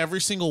 nearly every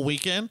single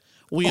weekend,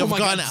 we have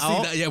gone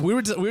out. Yeah, we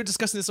were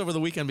discussing this over the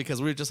weekend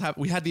because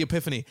we had the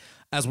epiphany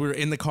as we were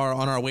in the car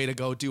on our way to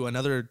go do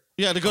another.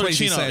 Yeah, to go to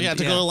Chino. Go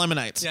to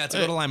Lemonites. Yeah, to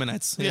go to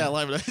Lemonites. Yeah,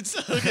 Lemonites.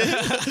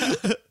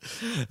 Okay.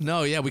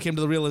 No, yeah, we came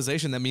to the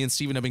realization that me and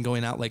Steven have been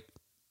going out like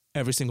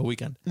every single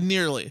weekend.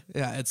 Nearly.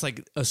 Yeah, it's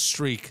like a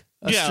streak.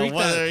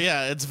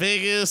 It's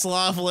Vegas,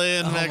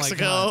 Laughlin,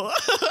 Mexico.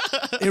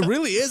 It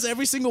really is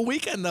every single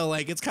weekend though.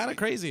 Like it's kind of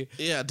crazy.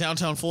 Yeah,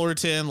 downtown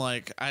Fullerton.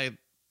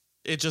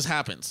 It just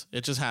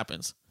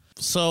happens.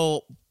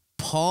 So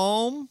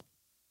Palm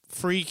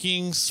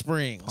freaking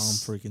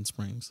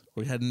Springs.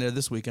 We're heading there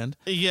this weekend.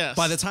 Yes.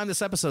 By the time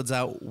this episode's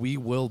out, we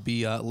will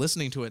be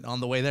listening to it on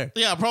the way there.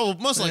 Yeah,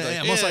 probably most likely.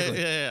 Yeah, most likely.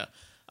 Yeah.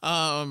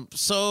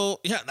 So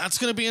yeah, that's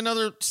gonna be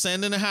another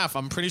send and a half.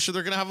 I'm pretty sure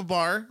they're gonna have a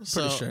bar.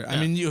 Pretty sure. Yeah. I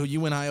mean,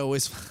 you and I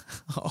always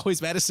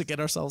manage to get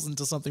ourselves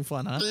into something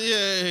fun, huh?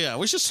 Yeah.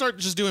 We should start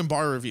just doing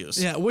bar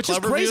reviews. Yeah, which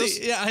Club is crazy.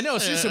 Reviews. Yeah, I know.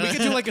 Seriously, we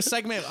could do like a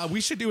segment.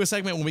 We should do a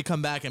segment when we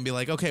come back and be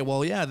like, okay,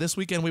 well, yeah, this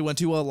weekend we went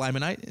to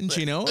Limonite in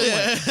Chino.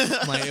 Yeah.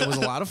 Like, it was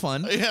a lot of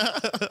fun. Yeah,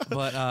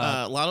 but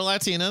a lot of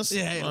Latinas.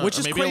 Yeah, which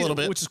is maybe crazy, a little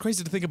bit. Which is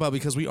crazy to think about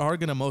because we are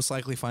gonna most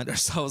likely find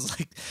ourselves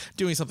like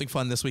doing something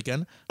fun this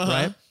weekend,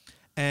 right?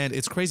 And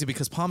it's crazy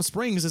because Palm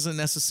Springs isn't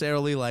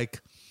necessarily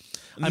like,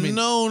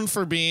 known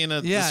for being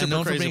a super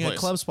known crazy for being place. a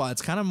club spot.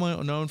 It's kind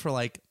of known for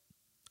like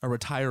a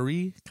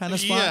retiree kind of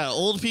spot. Yeah,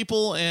 old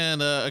people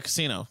and a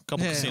casino,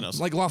 couple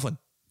casinos. Like Laughlin.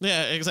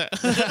 Yeah,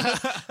 exactly.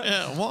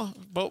 Yeah, well,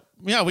 but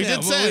yeah, we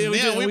did send.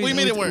 We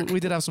made it work. We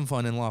did have some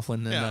fun in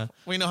Laughlin. And, Yeah,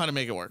 we know how to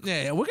make it work.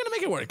 yeah, we're gonna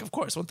make it work, of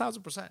course,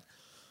 1000%.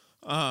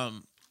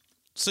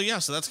 So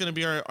that's gonna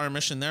be our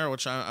mission there,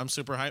 which I'm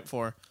super hyped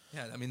for.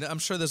 Yeah, I mean, I'm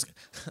sure there's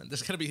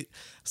gonna be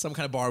some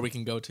kind of bar we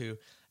can go to.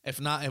 If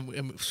not,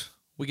 and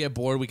we get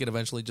bored, we could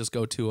eventually just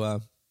go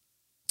to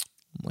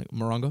like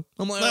Morongo.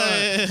 I'm like,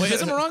 wait,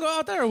 is it Morongo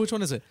out there, or which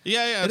one is it?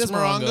 Yeah, It it's is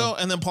Morongo, Morongo.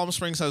 and then Palm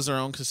Springs has their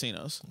own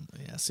casinos.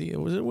 Yeah, see,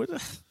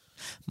 it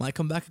might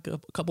come back a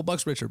couple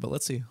bucks richer, but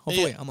let's see.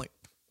 Hopefully, Yeah. I'm like,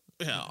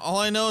 Yeah, all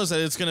I know is that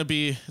it's gonna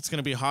be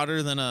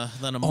hotter than a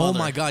mother. oh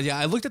my god, yeah.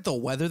 I looked at the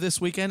weather this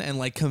weekend, and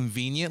like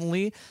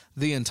conveniently,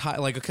 the entire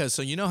okay.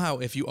 So you know how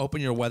if you open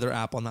your weather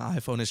app on the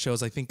iPhone, it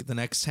shows I think the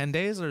next 10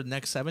 days or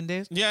next 7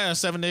 days. Yeah,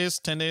 7 days,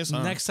 10 days.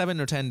 Next 7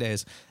 or 10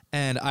 days.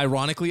 And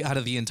ironically, out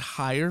of the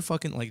entire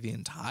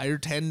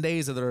 10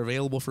 days that are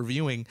available for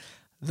viewing,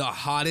 the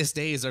hottest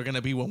days are going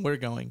to be when we're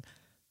going.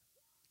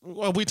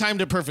 Well, we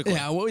timed it perfectly.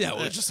 Yeah,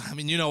 we're just, I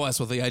mean, you know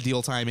us with the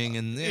ideal timing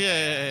and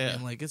Yeah.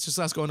 and, like it's just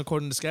us going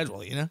according to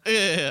schedule, you know?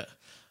 Yeah.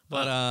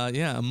 But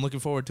yeah, I'm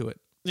looking forward to it.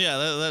 Yeah,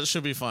 that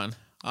should be fun.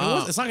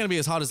 It's not going to be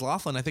as hot as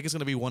Laughlin. I think it's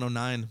going to be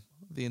 109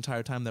 the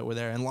entire time that we're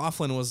there. And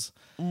Laughlin was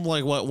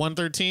Like what,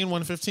 113,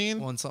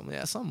 115?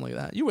 something like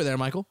that. You were there,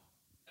 Michael.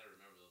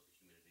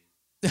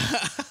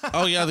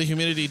 Oh yeah, the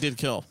humidity did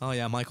kill. Oh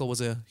yeah, Michael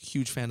was a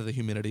huge fan of the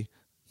humidity.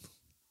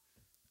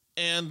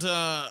 And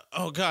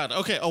oh god,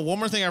 okay. Oh, one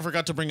more thing I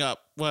forgot to bring up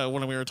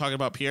when we were talking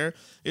about Pierre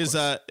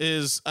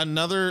is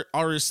another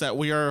artist that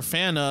we are a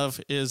fan of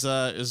is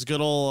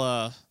good old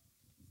I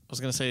was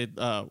gonna say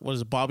what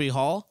is it, Bobby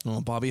Hall?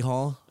 Oh, Bobby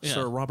Hall, Yeah.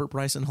 Sir Robert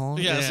Bryson Hall.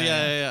 Yes,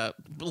 yeah.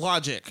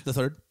 Logic. The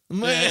third.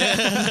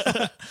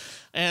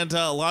 And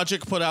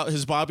Logic put out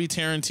his Bobby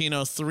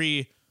Tarantino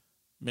 3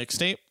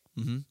 mixtape.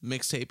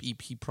 Mixtape,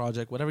 EP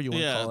project, whatever you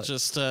want to Yeah, call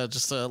it.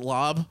 just a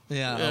lob.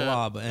 Yeah, a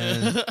lob.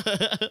 And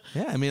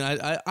yeah, I mean,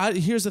 I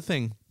here's the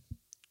thing.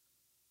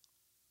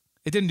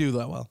 It didn't do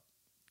that well.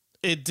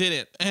 It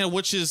didn't, and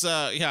which is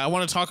I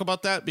want to talk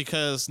about that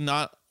because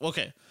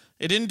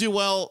it didn't do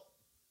well.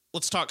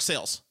 Let's talk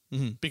sales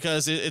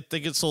because I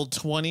think it sold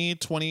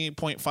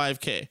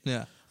 20.5K.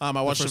 Yeah. I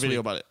watched a first video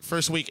week. about it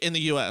first week in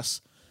the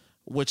U.S.,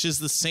 which is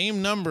the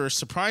same number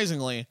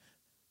surprisingly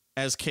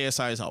as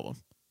KSI's album,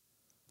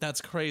 That's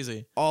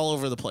crazy. all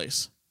over the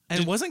place.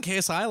 And wasn't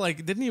KSI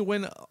like? Didn't he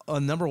win a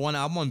 #1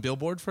 album on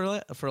Billboard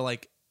for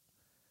like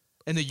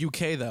in the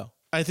UK though?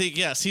 I think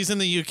yes, he's in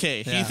the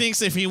UK. He Yeah.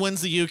 thinks if he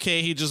wins the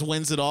UK, he just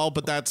wins it all,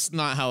 but that's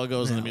not how it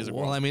goes in the music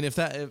Well, world. I mean,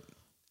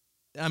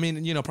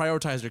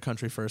 prioritize your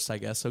country first, I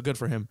guess. So good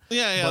for him.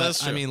 Yeah, But,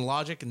 that's true. I mean,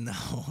 Logic. No,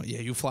 yeah,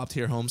 you flopped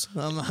here, Holmes.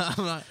 I'm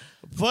not.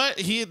 But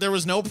there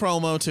was no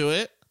promo to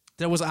it.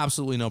 There was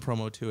absolutely no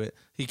promo to it.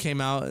 He came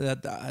out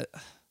that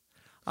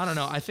I don't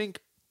know. I think,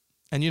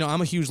 and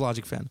I'm a huge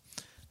Logic fan,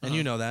 and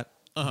you know that.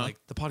 Like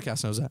the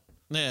podcast knows that.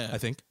 Yeah, I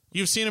think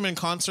you've seen him in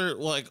concert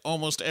like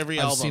almost every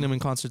I've album. seen him in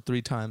concert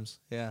 3 times.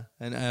 Yeah,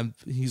 and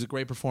he's a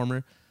great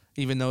performer.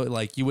 Even though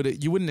like you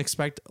wouldn't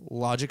expect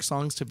Logic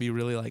songs to be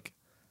really like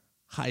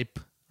hype,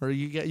 or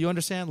you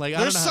understand? Like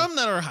There's I don't know some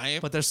that are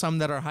hype. but there's some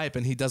that are hype,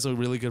 and he does a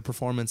really good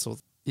performance. So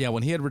yeah,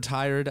 when he had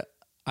retired,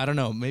 I don't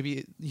know,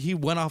 maybe he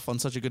went off on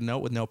such a good note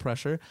with no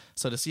pressure.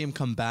 So to see him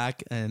come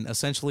back and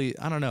essentially,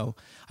 I don't know,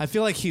 I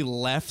feel like he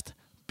left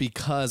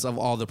because of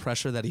all the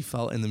pressure that he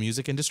felt in the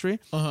music industry.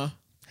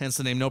 Hence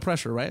the name No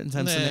Pressure, right? And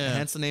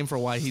hence the name for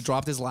why he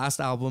dropped his last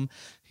album.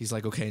 He's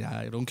like, okay,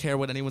 I don't care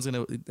what anyone's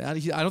going to...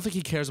 I don't think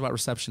he cares about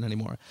reception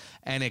anymore.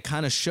 And it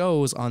kind of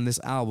shows on this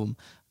album.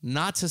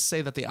 Not to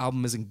say that the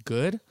album isn't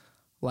good.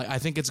 Like, I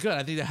think it's good.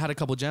 I think it had a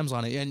couple gems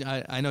on it. And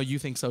I know you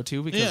think so,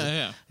 too. Because,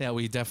 yeah,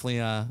 we definitely...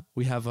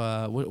 we have...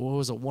 what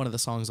was it? One of the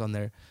songs on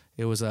there.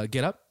 It was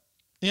Get Up.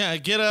 Yeah,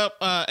 Get Up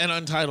and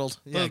Untitled.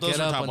 Yeah, Those Get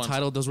were Up, top ones.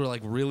 Untitled. Those were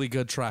like really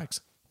good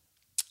tracks.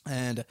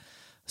 And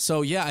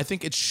so, yeah, I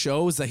think it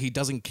shows that he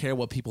doesn't care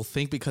what people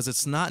think because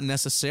it's not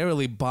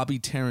necessarily Bobby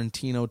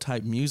Tarantino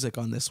type music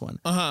on this one.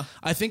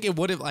 I think it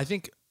would have. I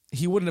think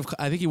he wouldn't have.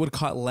 I think he would have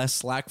caught less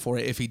slack for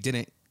it if he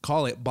didn't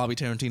call it Bobby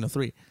Tarantino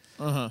 3.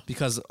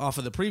 Because off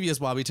of the previous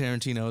Bobby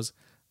Tarantinos,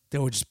 they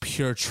were just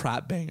pure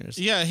trap bangers.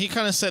 Yeah, he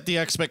kind of set the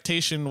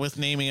expectation with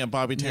naming it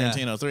Bobby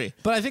Tarantino 3.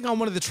 But I think on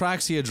one of the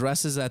tracks he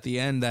addresses at the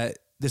end that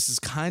this is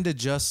kind of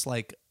just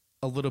like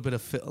a little bit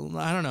of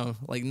I don't know,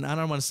 like I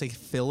don't want to say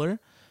filler.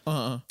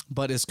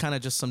 But it's kind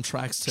of just some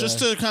tracks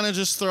to kind of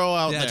just throw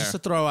out there. just to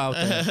throw out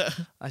there.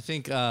 I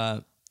think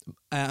on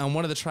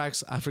one of the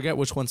tracks, I forget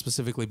which one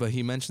specifically, but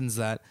he mentions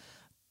that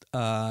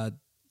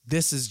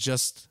this is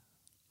just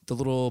the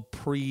little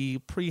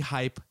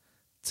pre-hype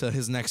to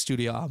his next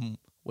studio album,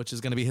 which is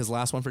going to be his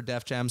last one for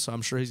Def Jam. So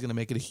I'm sure he's going to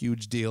make it a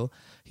huge deal.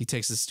 He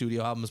takes his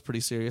studio albums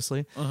pretty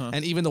seriously.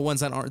 And even the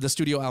ones that aren't, the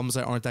studio albums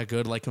that aren't that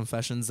good, like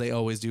Confessions, they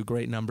always do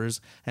great numbers.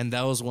 And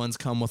those ones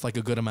come with like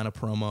a good amount of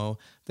promo.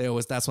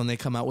 That's when they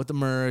come out with the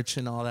merch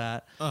and all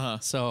that.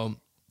 So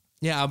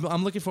yeah,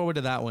 I'm looking forward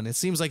to that one. It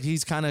seems like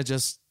he's kind of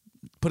just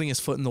putting his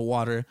foot in the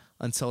water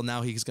until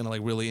now he's going to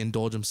like really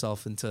indulge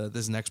himself into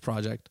this next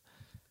project.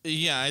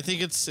 Yeah, I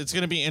think it's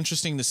going to be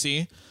interesting to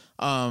see.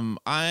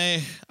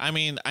 I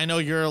mean, I know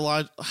you're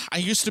I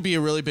used to be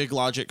a really big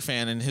Logic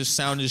fan, and his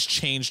sound has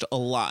changed a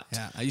lot.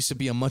 Yeah, I used to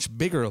be a much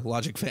bigger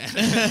Logic fan.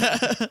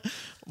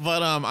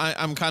 But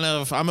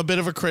I'm a bit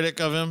of a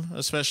critic of him,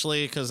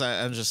 especially because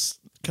I'm just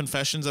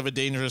Confessions of a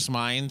Dangerous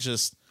Mind.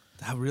 Just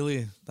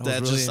you'll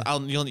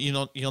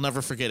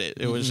never forget it.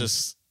 It was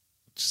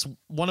just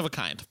one of a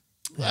kind.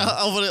 Yeah.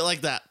 I'll put it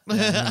like that.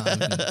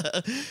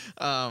 Yeah,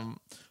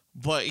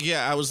 But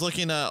yeah, I was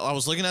looking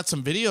at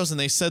some videos, and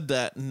they said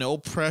that No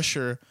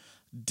Pressure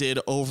did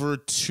over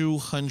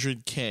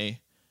 200K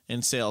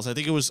in sales. I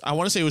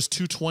want to say it was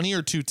 220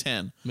 or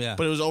 210. Yeah.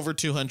 But it was over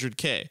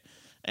 200K.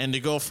 And to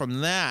go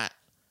from that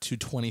to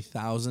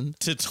 20,000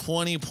 to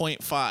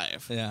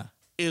 20.5 Yeah.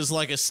 is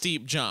like a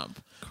steep jump.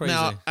 Crazy.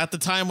 Now, at the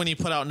time when he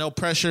put out No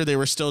Pressure, they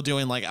were still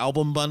doing like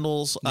album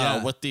bundles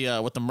with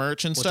the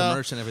merch and With stuff. the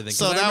merch and everything.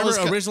 So I that was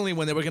originally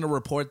when they were going to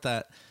report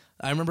that.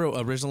 I remember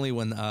originally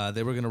when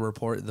they were going to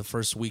report the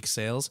first week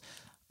sales.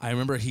 I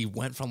remember he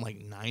went from like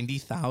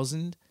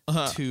 90,000 to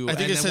I think and it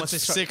then said once they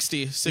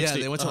 60. Yeah,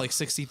 they went to like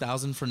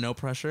 60,000 for No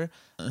Pressure,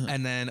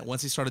 and then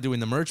once he started doing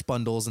the merch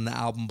bundles and the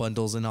album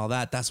bundles and all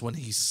that, that's when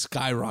he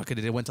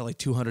skyrocketed. It went to like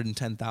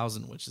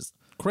 210,000, which is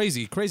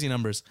crazy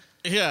numbers.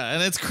 Yeah,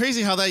 and it's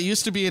crazy how that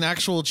used to be an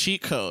actual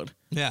cheat code.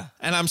 Yeah,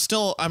 And I'm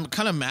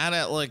kind of mad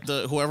at like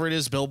whoever it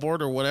is,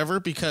 Billboard or whatever,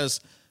 because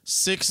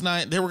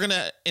 6ix9ine, they were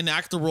gonna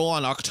enact the rule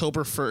on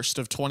October 1st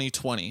of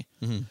 2020.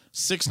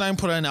 6ix9ine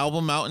put an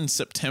album out in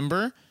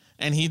September,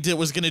 and he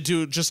was gonna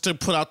do just to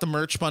put out the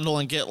merch bundle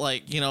and get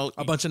like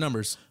a bunch of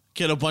numbers.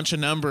 Get a bunch of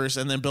numbers,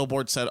 and then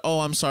Billboard said, "Oh,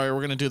 I'm sorry,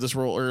 we're gonna do this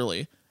real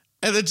early,"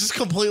 and it just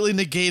completely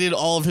negated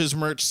all of his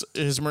merch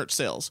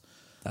sales.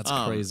 That's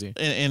crazy.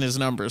 In his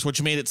numbers,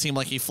 which made it seem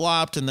like he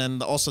flopped, and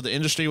then also the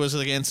industry was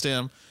against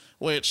him,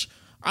 which.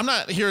 I'm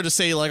not here to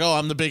say like, oh,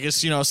 I'm the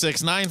biggest,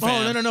 6ix9ine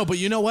fan. Oh, no. But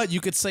you know what? You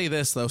could say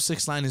this though.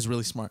 6ix9ine is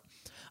really smart.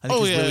 I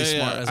think he's really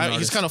smart as an artist.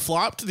 He's kind of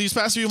flopped these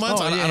past few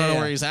months. I don't know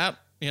where he's at.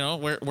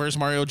 Where's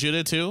Mario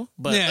Judah too?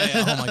 But yeah.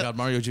 Oh my God,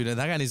 Mario Judah.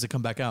 That guy needs to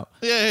come back out.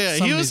 Yeah.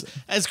 He was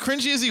as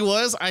cringy as he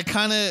was.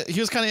 He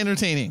was kind of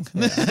entertaining.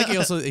 Yeah. I think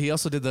he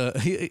also did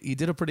he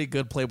did a pretty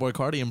good Playboy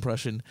Cardi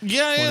impression.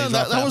 Yeah.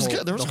 That was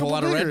good. There was a whole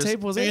lot of red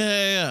tape, was it?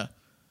 Yeah.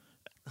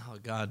 Oh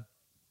God.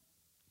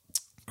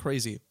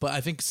 Crazy. But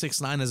I think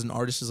 6ix9ine as an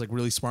artist is like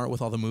really smart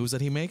with all the moves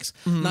that he makes.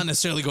 Not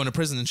necessarily going to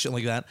prison and shit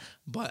like that,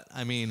 but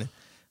I mean,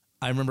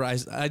 I remember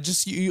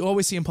you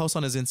always see him post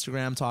on his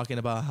Instagram talking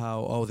about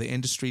how the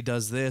industry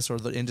does this or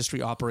the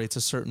industry operates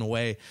a certain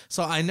way.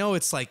 So I know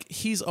it's like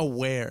he's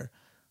aware.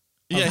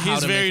 Yeah,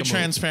 he's very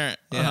transparent.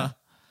 Yeah.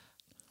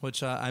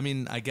 Which I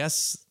mean, I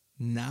guess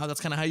now that's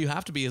kind of how you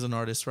have to be as an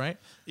artist, right?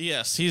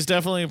 Yes, he's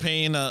definitely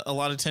paying a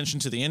lot of attention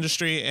to the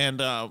industry. And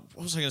what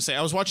was I going to say?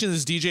 I was watching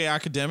this DJ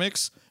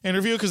Academics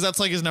interview because that's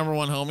like his number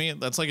one homie.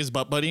 That's like his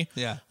butt buddy.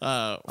 Yeah.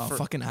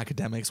 Fucking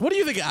Academics. What do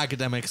you think of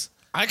Academics?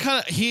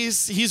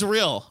 He's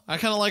real. I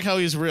kind of like how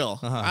he's real.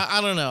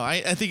 I don't know.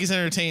 I think he's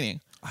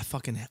entertaining.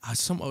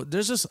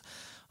 There's just,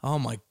 oh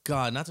my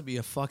God, not to be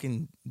a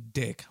fucking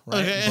dick,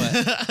 right?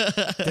 Okay.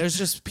 But there's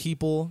just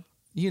people,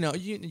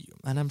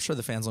 and I'm sure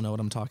the fans will know what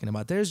I'm talking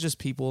about. There's just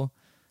people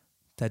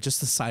that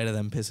just the sight of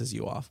them pisses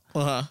you off.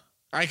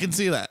 I can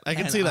see that. I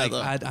can see that,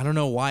 though. I don't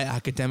know why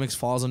Academics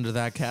falls under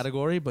that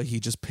category, but he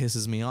just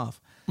pisses me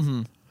off.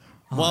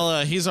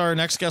 Well, he's our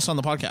next guest on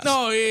the podcast.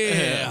 No,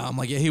 yeah. I'm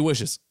like, yeah, he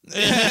wishes.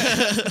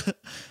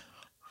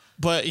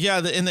 But yeah,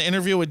 in the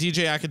interview with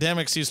DJ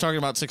Academics, he was talking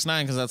about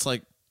 6ix9ine because that's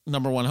like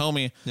number one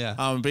homie.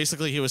 Yeah.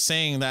 Basically, he was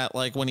saying that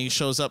like when he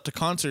shows up to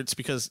concerts,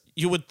 because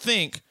you would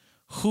think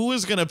who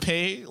is gonna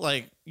pay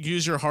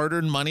use your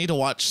hard-earned money to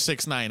watch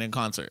 6ix9ine in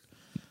concert.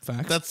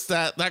 Facts.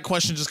 That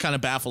question just kind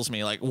of baffles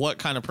me. Like, what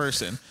kind of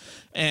person?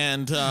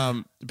 And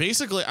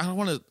basically, I don't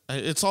want to.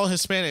 It's all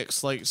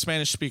Hispanics, like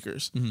Spanish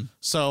speakers.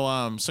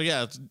 So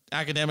yeah,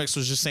 Academics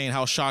was just saying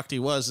how shocked he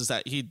was is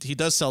that he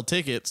does sell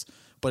tickets,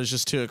 but it's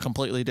just to a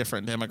completely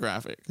different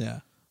demographic. Yeah.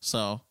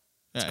 So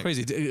yeah. It's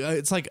crazy.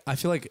 It's like I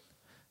feel like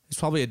it's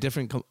probably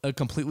a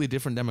completely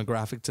different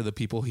demographic to the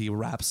people he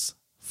raps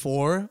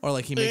for, or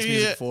like he makes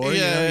music for.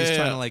 He's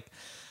trying to like.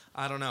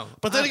 I don't know.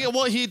 But then again,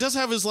 he does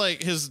have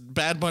his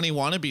Bad Bunny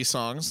wannabe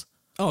songs.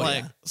 Oh,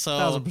 yeah. So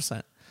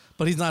 1,000%.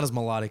 But he's not as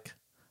melodic.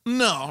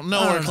 No,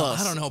 nowhere close.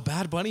 I don't know.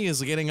 Bad Bunny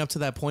is getting up to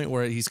that point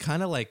where he's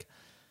kind of like,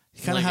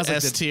 he kind of like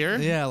has S tier.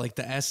 Yeah, like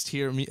the S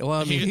tier. Well,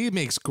 I mean, he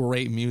makes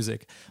great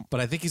music, but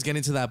I think he's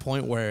getting to that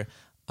point where,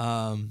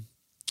 I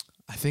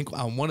think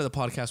on one of the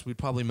podcasts we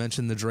probably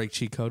mentioned the Drake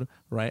cheat code,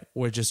 right?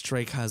 Where just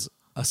Drake has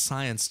a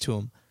science to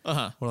him.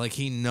 Where like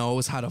he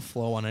knows how to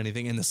flow on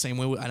anything in the same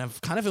way, and I'm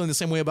kind of feeling the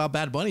same way about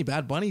Bad Bunny.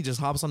 Bad Bunny just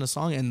hops on a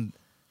song and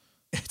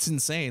it's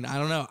insane. I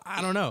don't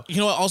know. You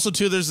know what? Also,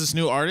 too, there's this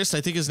new artist.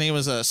 I think his name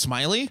is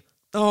Smiley.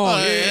 Oh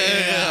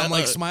yeah. I'm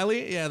like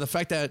Smiley. Yeah, the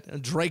fact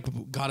that Drake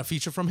got a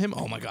feature from him.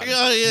 Oh my God.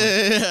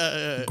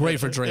 Yeah. Great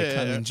for Drake.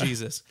 I mean,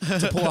 Jesus,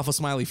 to pull off a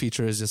Smiley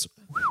feature is just.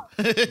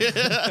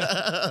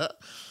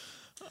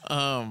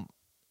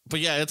 But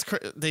yeah,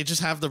 they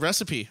just have the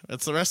recipe.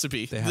 It's the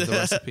recipe. They have the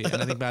recipe,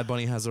 and I think Bad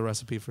Bunny has the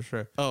recipe for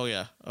sure. Oh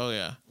yeah.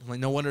 Like,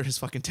 no wonder his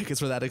fucking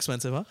tickets were that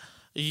expensive, huh?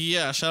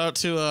 Yeah. Shout out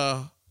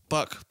to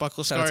Buck Shout out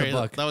to Lascari.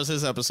 Buck. That was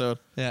his episode.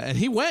 Yeah, and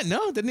he went.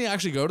 No, didn't he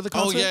actually go to the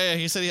concert? Oh yeah.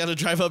 He said he had to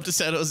drive up to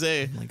San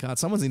Jose. Oh my God,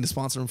 someone's need to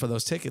sponsor him for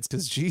those tickets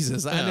because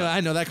Jesus, Yeah.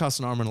 I know that costs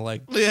an arm and a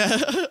leg. Yeah.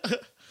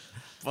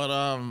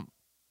 But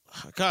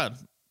God,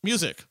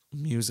 music.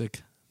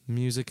 Music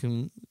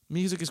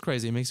is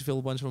crazy. It makes you feel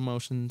a bunch of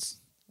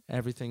emotions.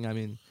 Everything. I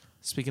mean,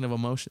 speaking of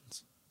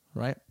emotions,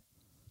 right?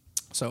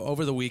 So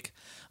over the week,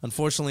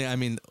 unfortunately,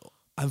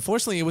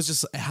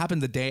 it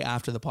happened the day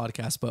after the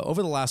podcast. But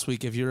over the last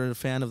week, if you're a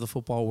fan of the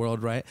football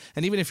world, right,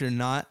 and even if you're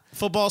not,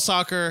 Football,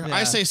 soccer. Yeah.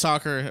 I say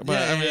soccer, but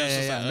I mean, it's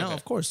just like, no, okay.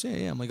 of course,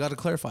 I'm like, gotta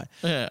clarify.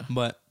 Yeah.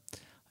 But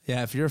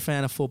yeah, if you're a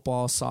fan of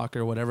football,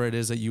 soccer, whatever it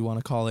is that you want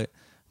to call it,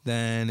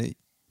 then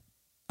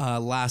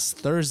last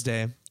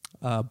Thursday,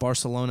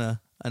 Barcelona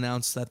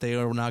announced that they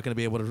are not going to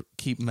be able to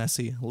keep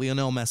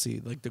Lionel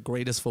Messi, like the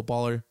greatest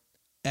footballer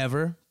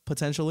ever,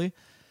 potentially.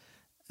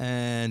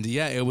 And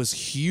yeah, it was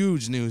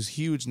huge news.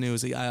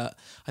 I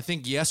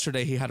think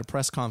yesterday he had a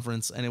press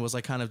conference, and it was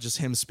like kind of just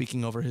him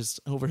speaking over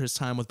his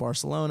time with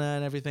Barcelona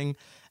and everything.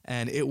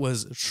 And it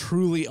was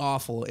truly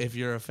awful if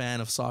you're a fan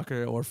of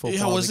soccer or football.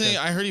 Yeah, wasn't he?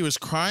 I heard he was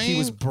crying. He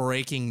was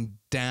breaking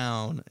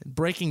down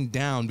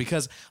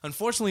because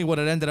unfortunately what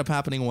had ended up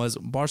happening was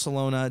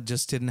Barcelona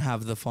just didn't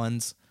have the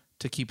funds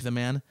to keep the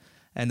man.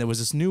 And there was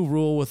this new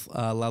rule with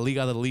La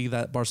Liga, the league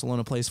that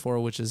Barcelona plays for,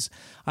 which is,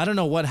 I don't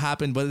know what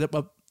happened,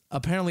 but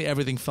apparently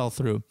everything fell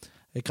through.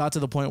 It got to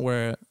the point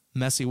where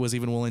Messi was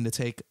even willing to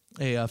take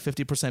a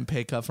 50%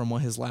 pay cut from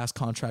what his last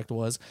contract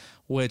was,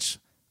 which,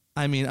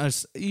 I mean,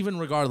 even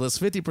regardless,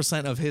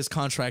 50% of his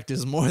contract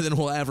is more than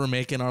we'll ever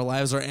make in our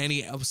lives, or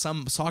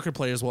some soccer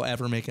players will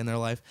ever make in their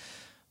life.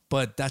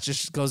 But that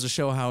just goes to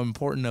show how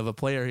important of a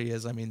player he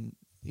is. I mean,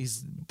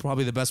 he's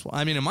probably the best.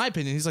 I mean, in my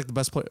opinion, he's like the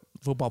best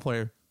football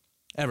player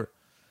ever.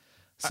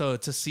 So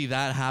to see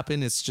that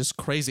happen, it's just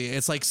crazy.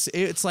 It's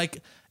like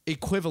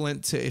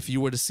equivalent to if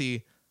you were to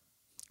see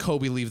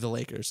Kobe leave the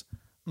Lakers,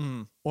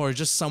 or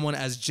just someone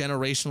as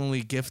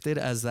generationally gifted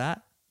as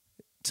that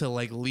to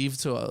like leave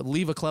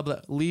a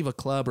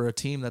club or a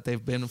team that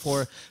they've been a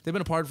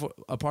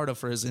part of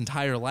for his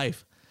entire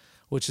life,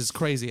 which is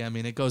crazy. I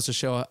mean, it goes to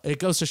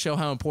show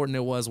how important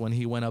it was when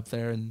he went up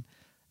there and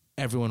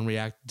everyone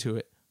reacted to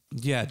it.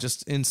 Yeah,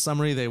 just in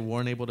summary, they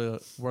weren't able to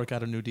work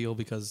out a new deal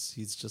because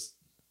he's just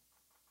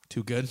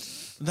too good.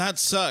 That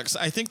sucks.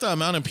 I think the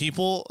amount of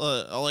people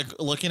like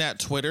looking at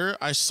Twitter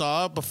I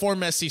saw before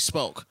Messi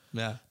spoke,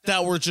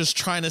 that were just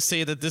trying to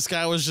say that this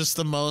guy was just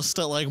the most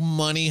like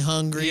money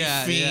hungry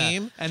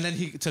fiend. Yeah. And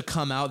then to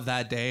come out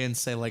that day and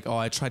say like, oh,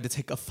 I tried to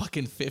take a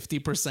fucking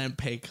 50%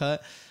 pay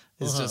cut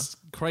is just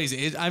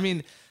crazy. I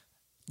mean,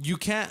 you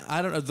can't.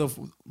 I don't know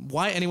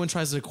why anyone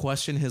tries to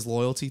question his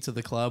loyalty to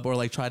the club or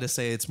like try to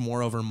say it's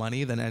more over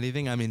money than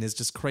anything. I mean, it's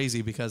just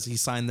crazy because he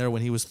signed there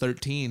when he was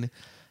 13.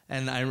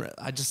 And I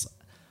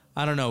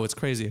don't know. It's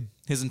crazy.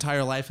 His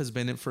entire life has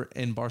been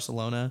in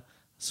Barcelona.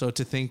 So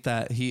to think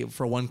that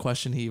for one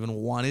question, he even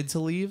wanted to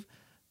leave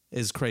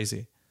is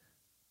crazy.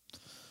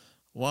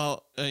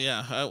 Well,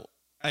 yeah.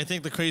 I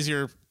think the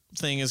crazier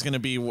thing is going to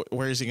be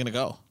where is he going to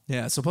go?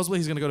 Yeah, supposedly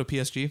he's going to go to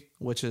PSG,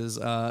 which is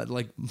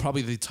like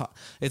probably the top.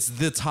 It's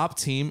the top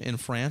team in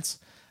France.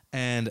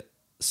 And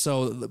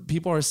so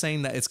people are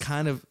saying that it's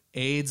kind of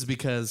AIDS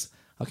because...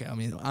 Okay, I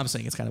mean, I'm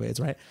saying it's kind of AIDS,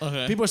 right?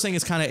 Okay. People are saying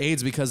it's kind of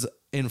AIDS because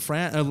in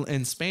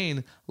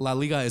Spain, La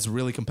Liga is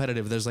really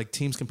competitive. There's like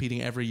teams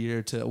competing every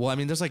year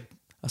there's like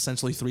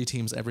essentially 3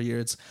 teams every year.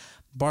 It's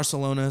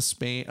Barcelona,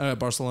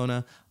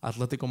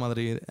 Atletico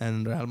Madrid,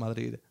 and Real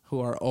Madrid, who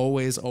are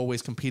always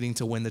competing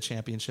to win the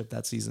championship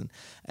that season.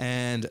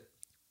 And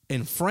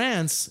in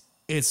France,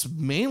 it's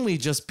mainly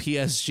just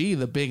PSG,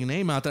 the big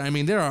name out there. I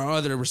mean, there are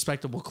other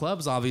respectable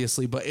clubs,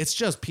 obviously, but it's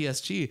just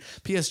PSG.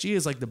 PSG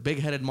is like the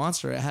big-headed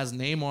monster. It has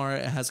Neymar.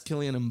 It has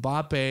Kylian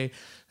Mbappe.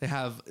 They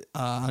have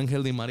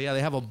Angel Di Maria.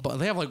 They have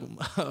like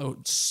a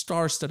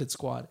star-studded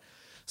squad.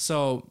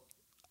 So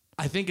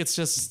I think it's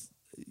just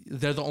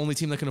they're the only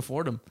team that can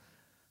afford him.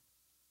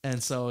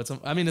 And so it's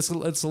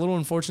a little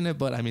unfortunate,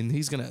 but I mean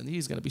he's gonna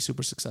be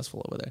super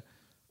successful over there.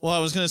 Well, I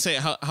was going to say,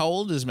 how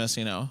old is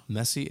Messi now?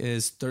 Messi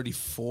is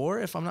 34,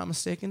 if I'm not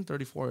mistaken,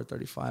 34 or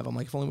 35. I'm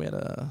like, if only we had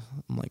a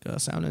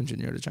sound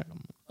engineer to check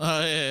him.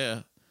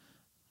 Yeah.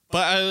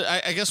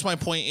 But I guess my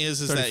point is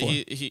 34.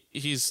 that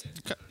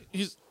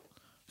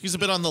he's a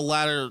bit on the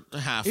latter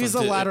half. He's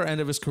the latter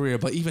end of his career,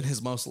 but even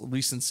his most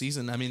recent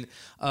season. I mean,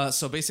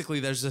 so basically,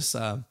 there's this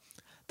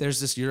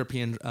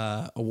European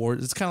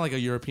award. It's kind of like a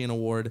European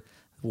award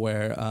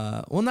where,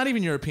 not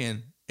even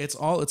European. It's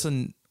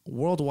a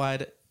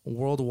worldwide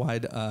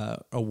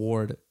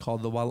award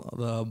called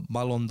the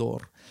Ballon d'Or,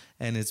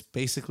 and it's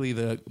basically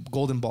the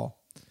golden ball.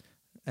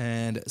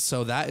 And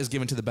so that is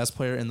given to the best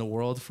player in the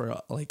world for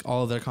like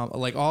all of their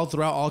all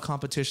throughout all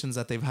competitions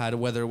that they've had,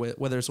 whether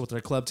it's with their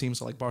club team,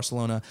 so like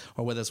Barcelona,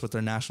 or whether it's with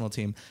their national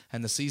team.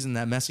 And the season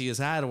that Messi has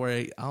had,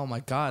 where oh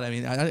my god, I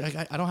mean,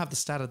 I don't have the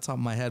stat at the top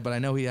of my head, but I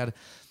know he had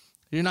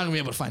You're not gonna be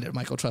able to find it,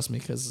 Michael. Trust me,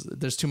 because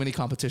there's too many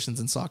competitions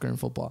in soccer and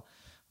football.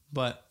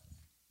 But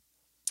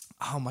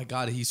oh my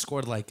God, he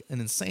scored like an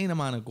insane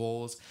amount of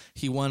goals.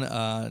 He won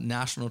a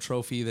national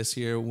trophy this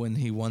year when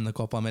he won the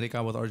Copa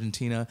America with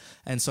Argentina,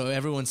 and so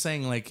everyone's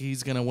saying like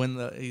he's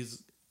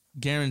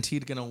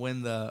guaranteed gonna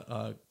win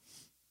the.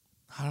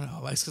 I don't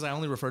know. It's because I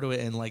only refer to it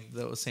in like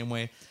the same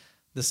way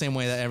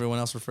that everyone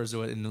else refers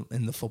to it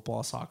in the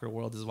football soccer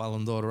world is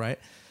Ballon d'Or, right?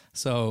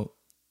 So.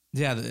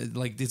 Yeah,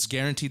 like it's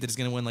guaranteed that he's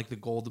gonna win like the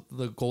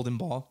golden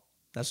ball.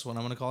 That's what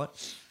I'm gonna call it.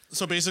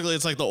 So basically,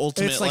 it's like the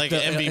ultimate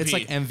MVP. It's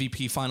like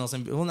MVP finals.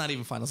 Well, not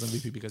even finals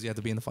MVP because you have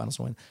to be in the finals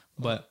to win.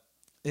 But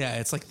yeah,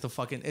 it's like the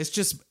fucking.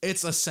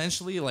 It's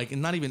essentially like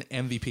not even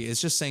MVP.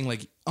 It's just saying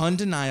like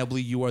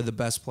undeniably you are the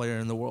best player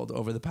in the world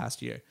over the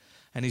past year,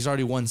 and he's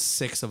already won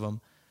 6 of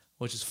them,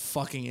 which is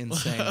fucking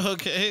insane.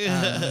 Okay,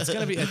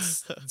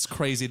 it's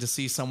crazy to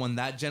see someone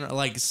that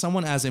like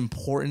someone as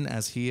important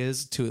as he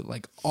is to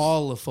like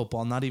all of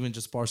football, not even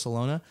just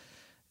Barcelona.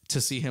 To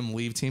see him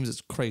leave teams,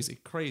 it's crazy.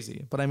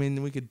 But I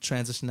mean, we could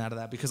transition out of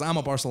that because I'm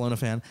a Barcelona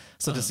fan.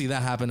 So to see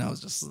that happen, I was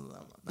just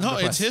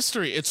it's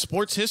history. It's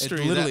sports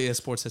history. It literally is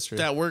sports history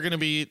that we're gonna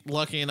be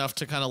lucky enough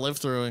to kind of live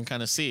through and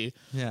kind of see.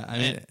 Yeah, I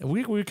mean,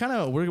 we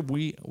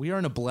are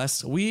in a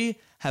blessed. We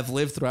have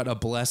lived throughout a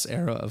blessed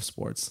era of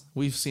sports.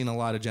 We've seen a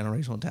lot of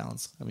generational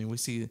talents. I mean, we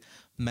see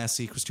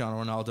Messi,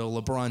 Cristiano Ronaldo,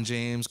 LeBron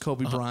James,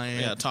 Kobe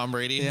Bryant, Tom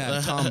Brady,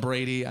 Tom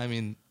Brady. I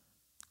mean,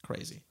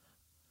 crazy.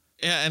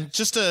 Yeah, and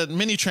just a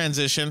mini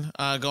transition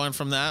going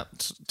from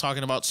that,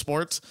 talking about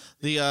sports.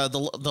 The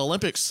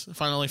Olympics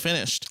finally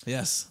finished.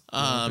 Yes.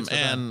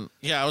 And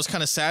I was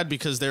kind of sad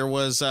because there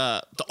was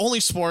the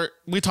only sport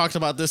we talked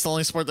about this. The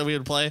only sport that we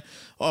would play.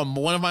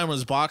 One of mine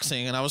was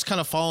boxing, and I was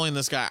kind of following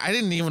this guy. I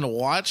didn't even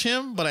watch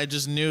him, but I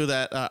just knew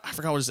that I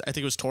forgot I think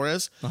it was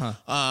Torres.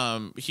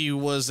 He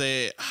was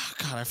I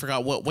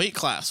forgot what weight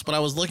class, but I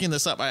was looking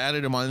this up. I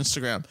added him on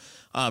Instagram.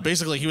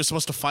 Basically, he was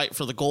supposed to fight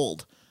for the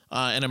gold.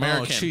 An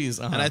American,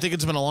 and I think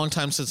it's been a long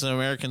time since an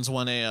American's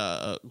won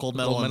a gold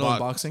medal in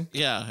boxing.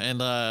 Yeah,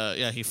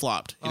 and he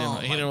flopped. He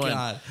didn't win.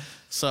 God.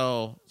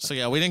 So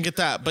yeah, we didn't get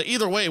that. But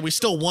either way, we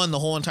still won the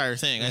whole entire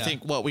thing. Yeah. I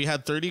think we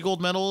had 30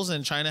 gold medals,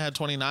 and China had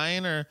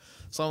 29 or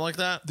something like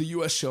that. The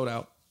U.S. showed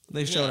out.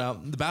 They showed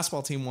out. The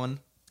basketball team won.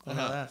 I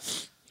know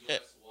that.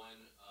 US won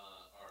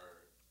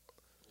our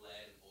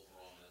lead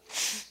overall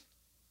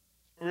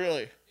medal.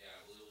 Really?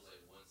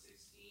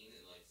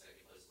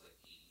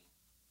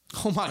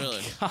 Oh my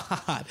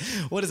God.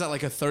 What is that,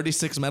 like a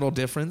 36 medal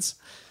difference?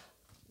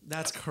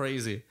 That's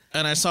crazy.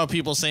 And I saw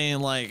people saying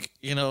like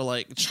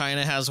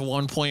China has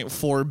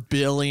 1.4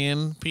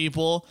 billion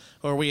people,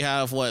 or we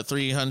have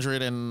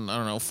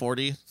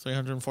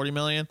 340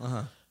 million.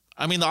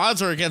 I mean, the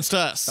odds are against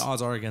us. The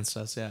odds are against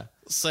us, yeah.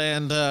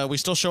 And we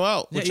still show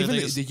out. Yeah, even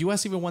the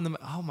U.S. even won them.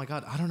 Oh my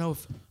God. I don't know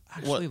if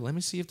actually, let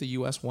me see if the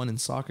U.S. won in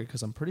soccer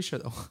because I'm pretty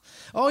sure.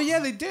 Oh yeah,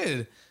 they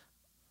did.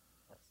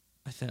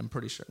 I'm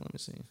pretty sure. Let me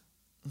see.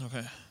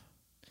 Okay.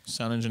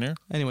 Sound engineer.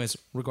 Anyways,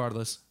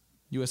 regardless,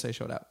 USA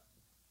showed out.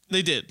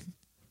 They did.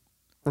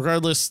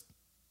 Regardless.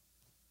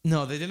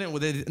 No, they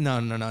didn't. No.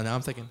 Now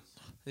I'm thinking.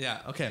 Yeah.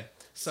 Okay.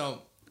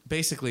 So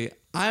basically,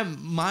 I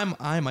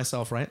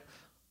myself, right?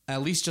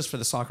 At least just for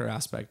the soccer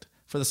aspect.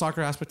 For the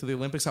soccer aspect of the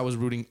Olympics, I was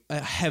rooting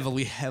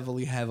heavily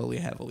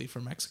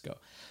for Mexico,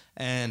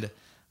 and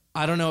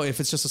I don't know if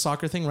it's just a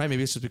soccer thing, right?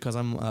 Maybe it's just because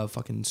I'm a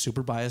fucking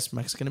super biased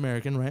Mexican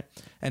American, right?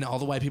 And all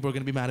the white people are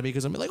going to be mad at me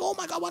because I'm like, oh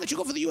my God, why don't you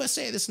go for the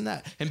USA? This and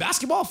that. In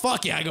basketball,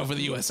 fuck yeah, I go for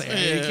the USA. Are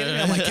you kidding me?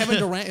 I'm like, Kevin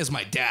Durant is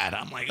my dad.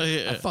 I'm like,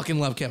 I fucking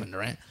love Kevin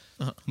Durant.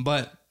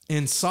 But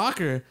in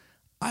soccer,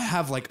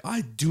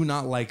 I do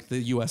not like the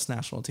US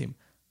national team.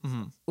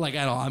 Like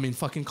at all. I mean,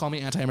 fucking call me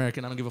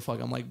anti-American. I don't give a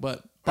fuck. I'm like,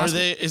 but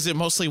is it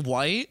mostly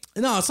white?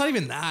 No, it's not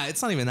even that.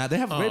 They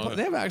have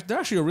they're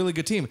actually a really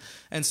good team.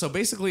 And so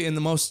basically in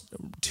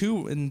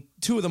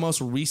two of the most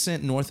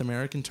recent North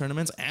American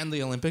tournaments and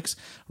the Olympics,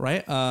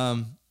 right?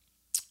 I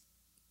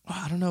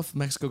don't know if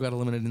Mexico got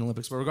eliminated in the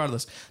Olympics, but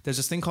regardless, there's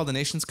this thing called the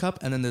Nations Cup,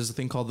 and then there's a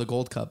thing called the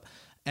Gold Cup.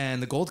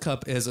 And the Gold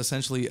Cup is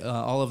essentially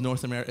all of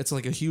North America. It's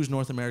like a huge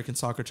North American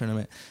soccer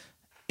tournament.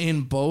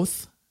 In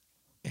both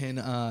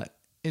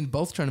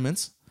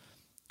tournaments,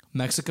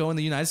 Mexico and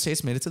the United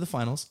States made it to the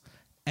finals,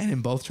 and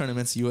in both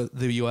tournaments,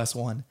 the U.S.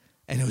 won,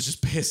 and it was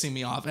just pissing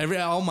me off.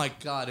 Oh my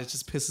God, it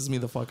just pisses me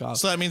the fuck off.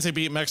 So that means they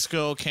beat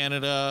Mexico,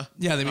 Canada.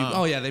 Yeah,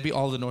 they beat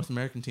all the North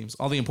American teams,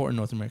 all the important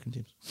North American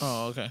teams.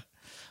 Oh, okay.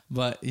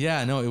 But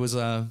yeah, no, it was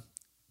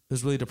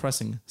really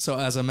depressing. So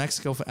as a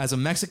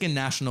Mexican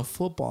national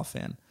football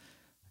fan,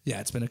 yeah,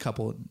 it's been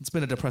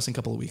a depressing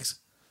couple of weeks.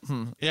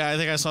 Yeah, I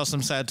think I saw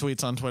some sad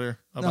tweets on Twitter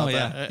about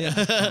that. Yeah.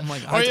 I'm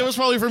like, it was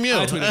probably from you.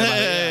 I tweeted about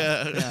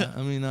it. Yeah.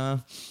 I mean,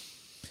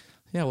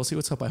 we'll see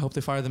what's up. I hope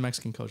they fire the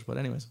Mexican coach. But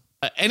anyways,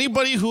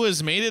 anybody who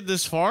has made it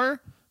this far,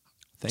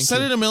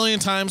 said it a million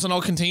times, and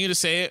I'll continue to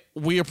say it.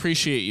 We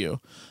appreciate you.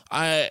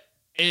 I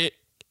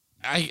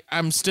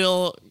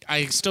still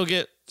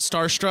get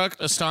starstruck,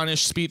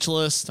 astonished,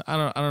 speechless. I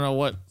don't know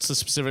what's the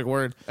specific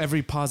word.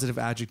 Every positive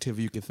adjective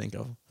you could think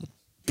of.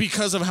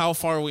 because of how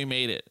far we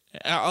made it.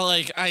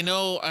 Like, I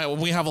know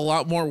we have a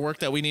lot more work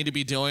that we need to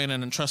be doing,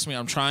 and trust me,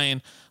 I'm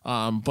trying.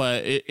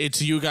 But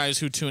it's you guys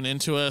who tune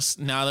into us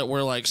now that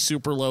we're like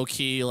super low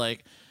key.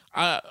 Like,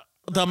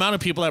 the amount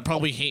of people that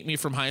probably hate me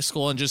from high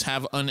school and just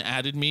have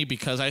unadded me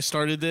because I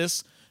started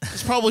this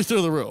is probably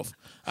through the roof.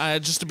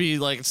 Just to be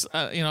like,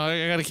 I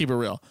got to keep it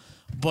real.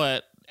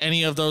 But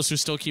any of those who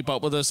still keep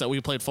up with us that we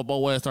played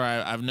football with, or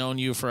I've known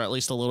you for at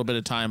least a little bit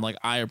of time, like,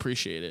 I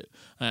appreciate it.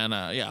 And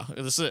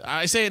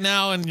I say it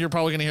now, and you're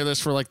probably gonna hear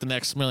this for like the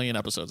next million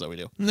episodes that we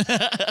do.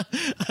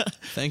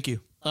 Thank you.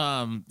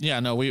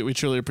 We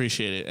truly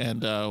appreciate it,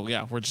 and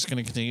we're just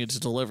gonna continue to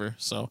deliver.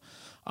 So,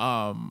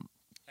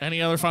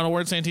 any other final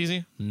words,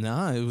 Santeezy?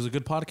 Nah, it was a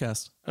good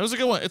podcast. It was a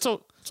good one. It's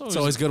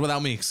always good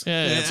without Meeks.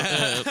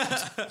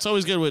 It's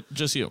always good with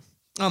just you.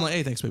 I'm like,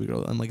 hey, thanks, baby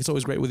girl. I'm like, it's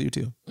always great with you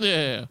too.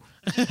 Yeah.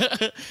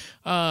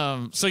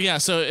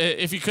 So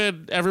if you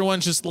could,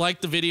 everyone, just like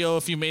the video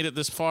if you made it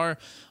this far.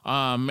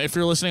 If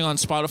you're listening on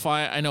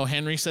Spotify, I know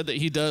Henry said that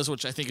he does,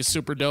 which I think is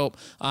super dope.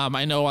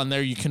 I know on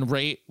there you can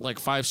rate like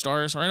 5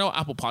 stars, or I know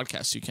Apple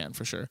Podcasts you can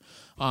for sure.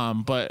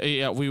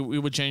 We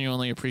would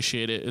genuinely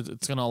appreciate it.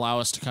 It's going to allow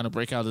us to kind of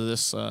break out of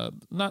this,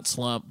 not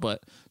slump,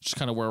 but just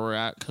kind of where we're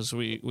at, because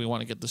we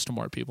want to get this to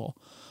more people.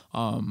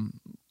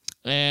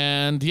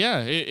 If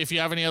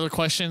you have any other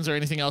questions or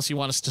anything else you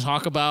want us to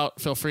talk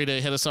about, feel free to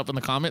hit us up in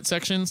the comment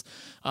sections.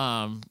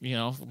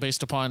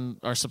 Based upon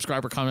our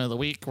subscriber comment of the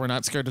week, we're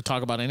not scared to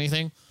talk about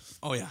anything.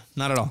 Oh yeah,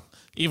 not at all.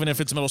 Even if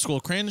it's middle school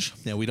cringe.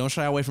 Yeah, we don't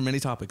shy away from any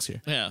topics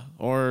here. Yeah,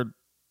 or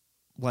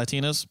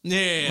Latinas.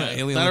 Yeah.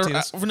 Alien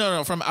Latinas.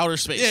 No, from outer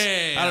space.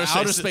 Yeah.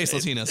 Outer space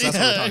Latinas. That's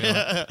what we're talking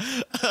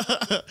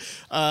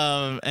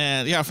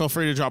about. Feel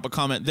free to drop a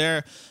comment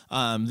there.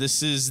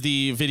 This is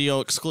the video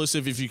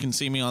exclusive. If you can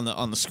see me on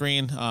the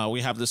screen,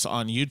 we have this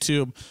on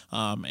YouTube.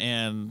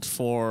 And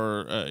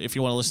for if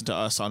you want to listen to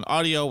us on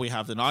audio, we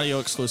have an audio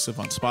exclusive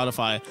on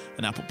Spotify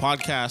and Apple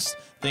Podcasts.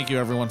 Thank you,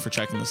 everyone, for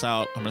checking this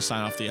out. I'm going to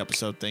sign off the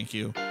episode. Thank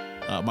you.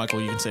 Michael,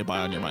 you can say bye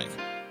on your mic.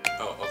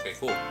 Oh, okay,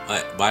 cool. All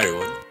right, bye,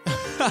 everyone.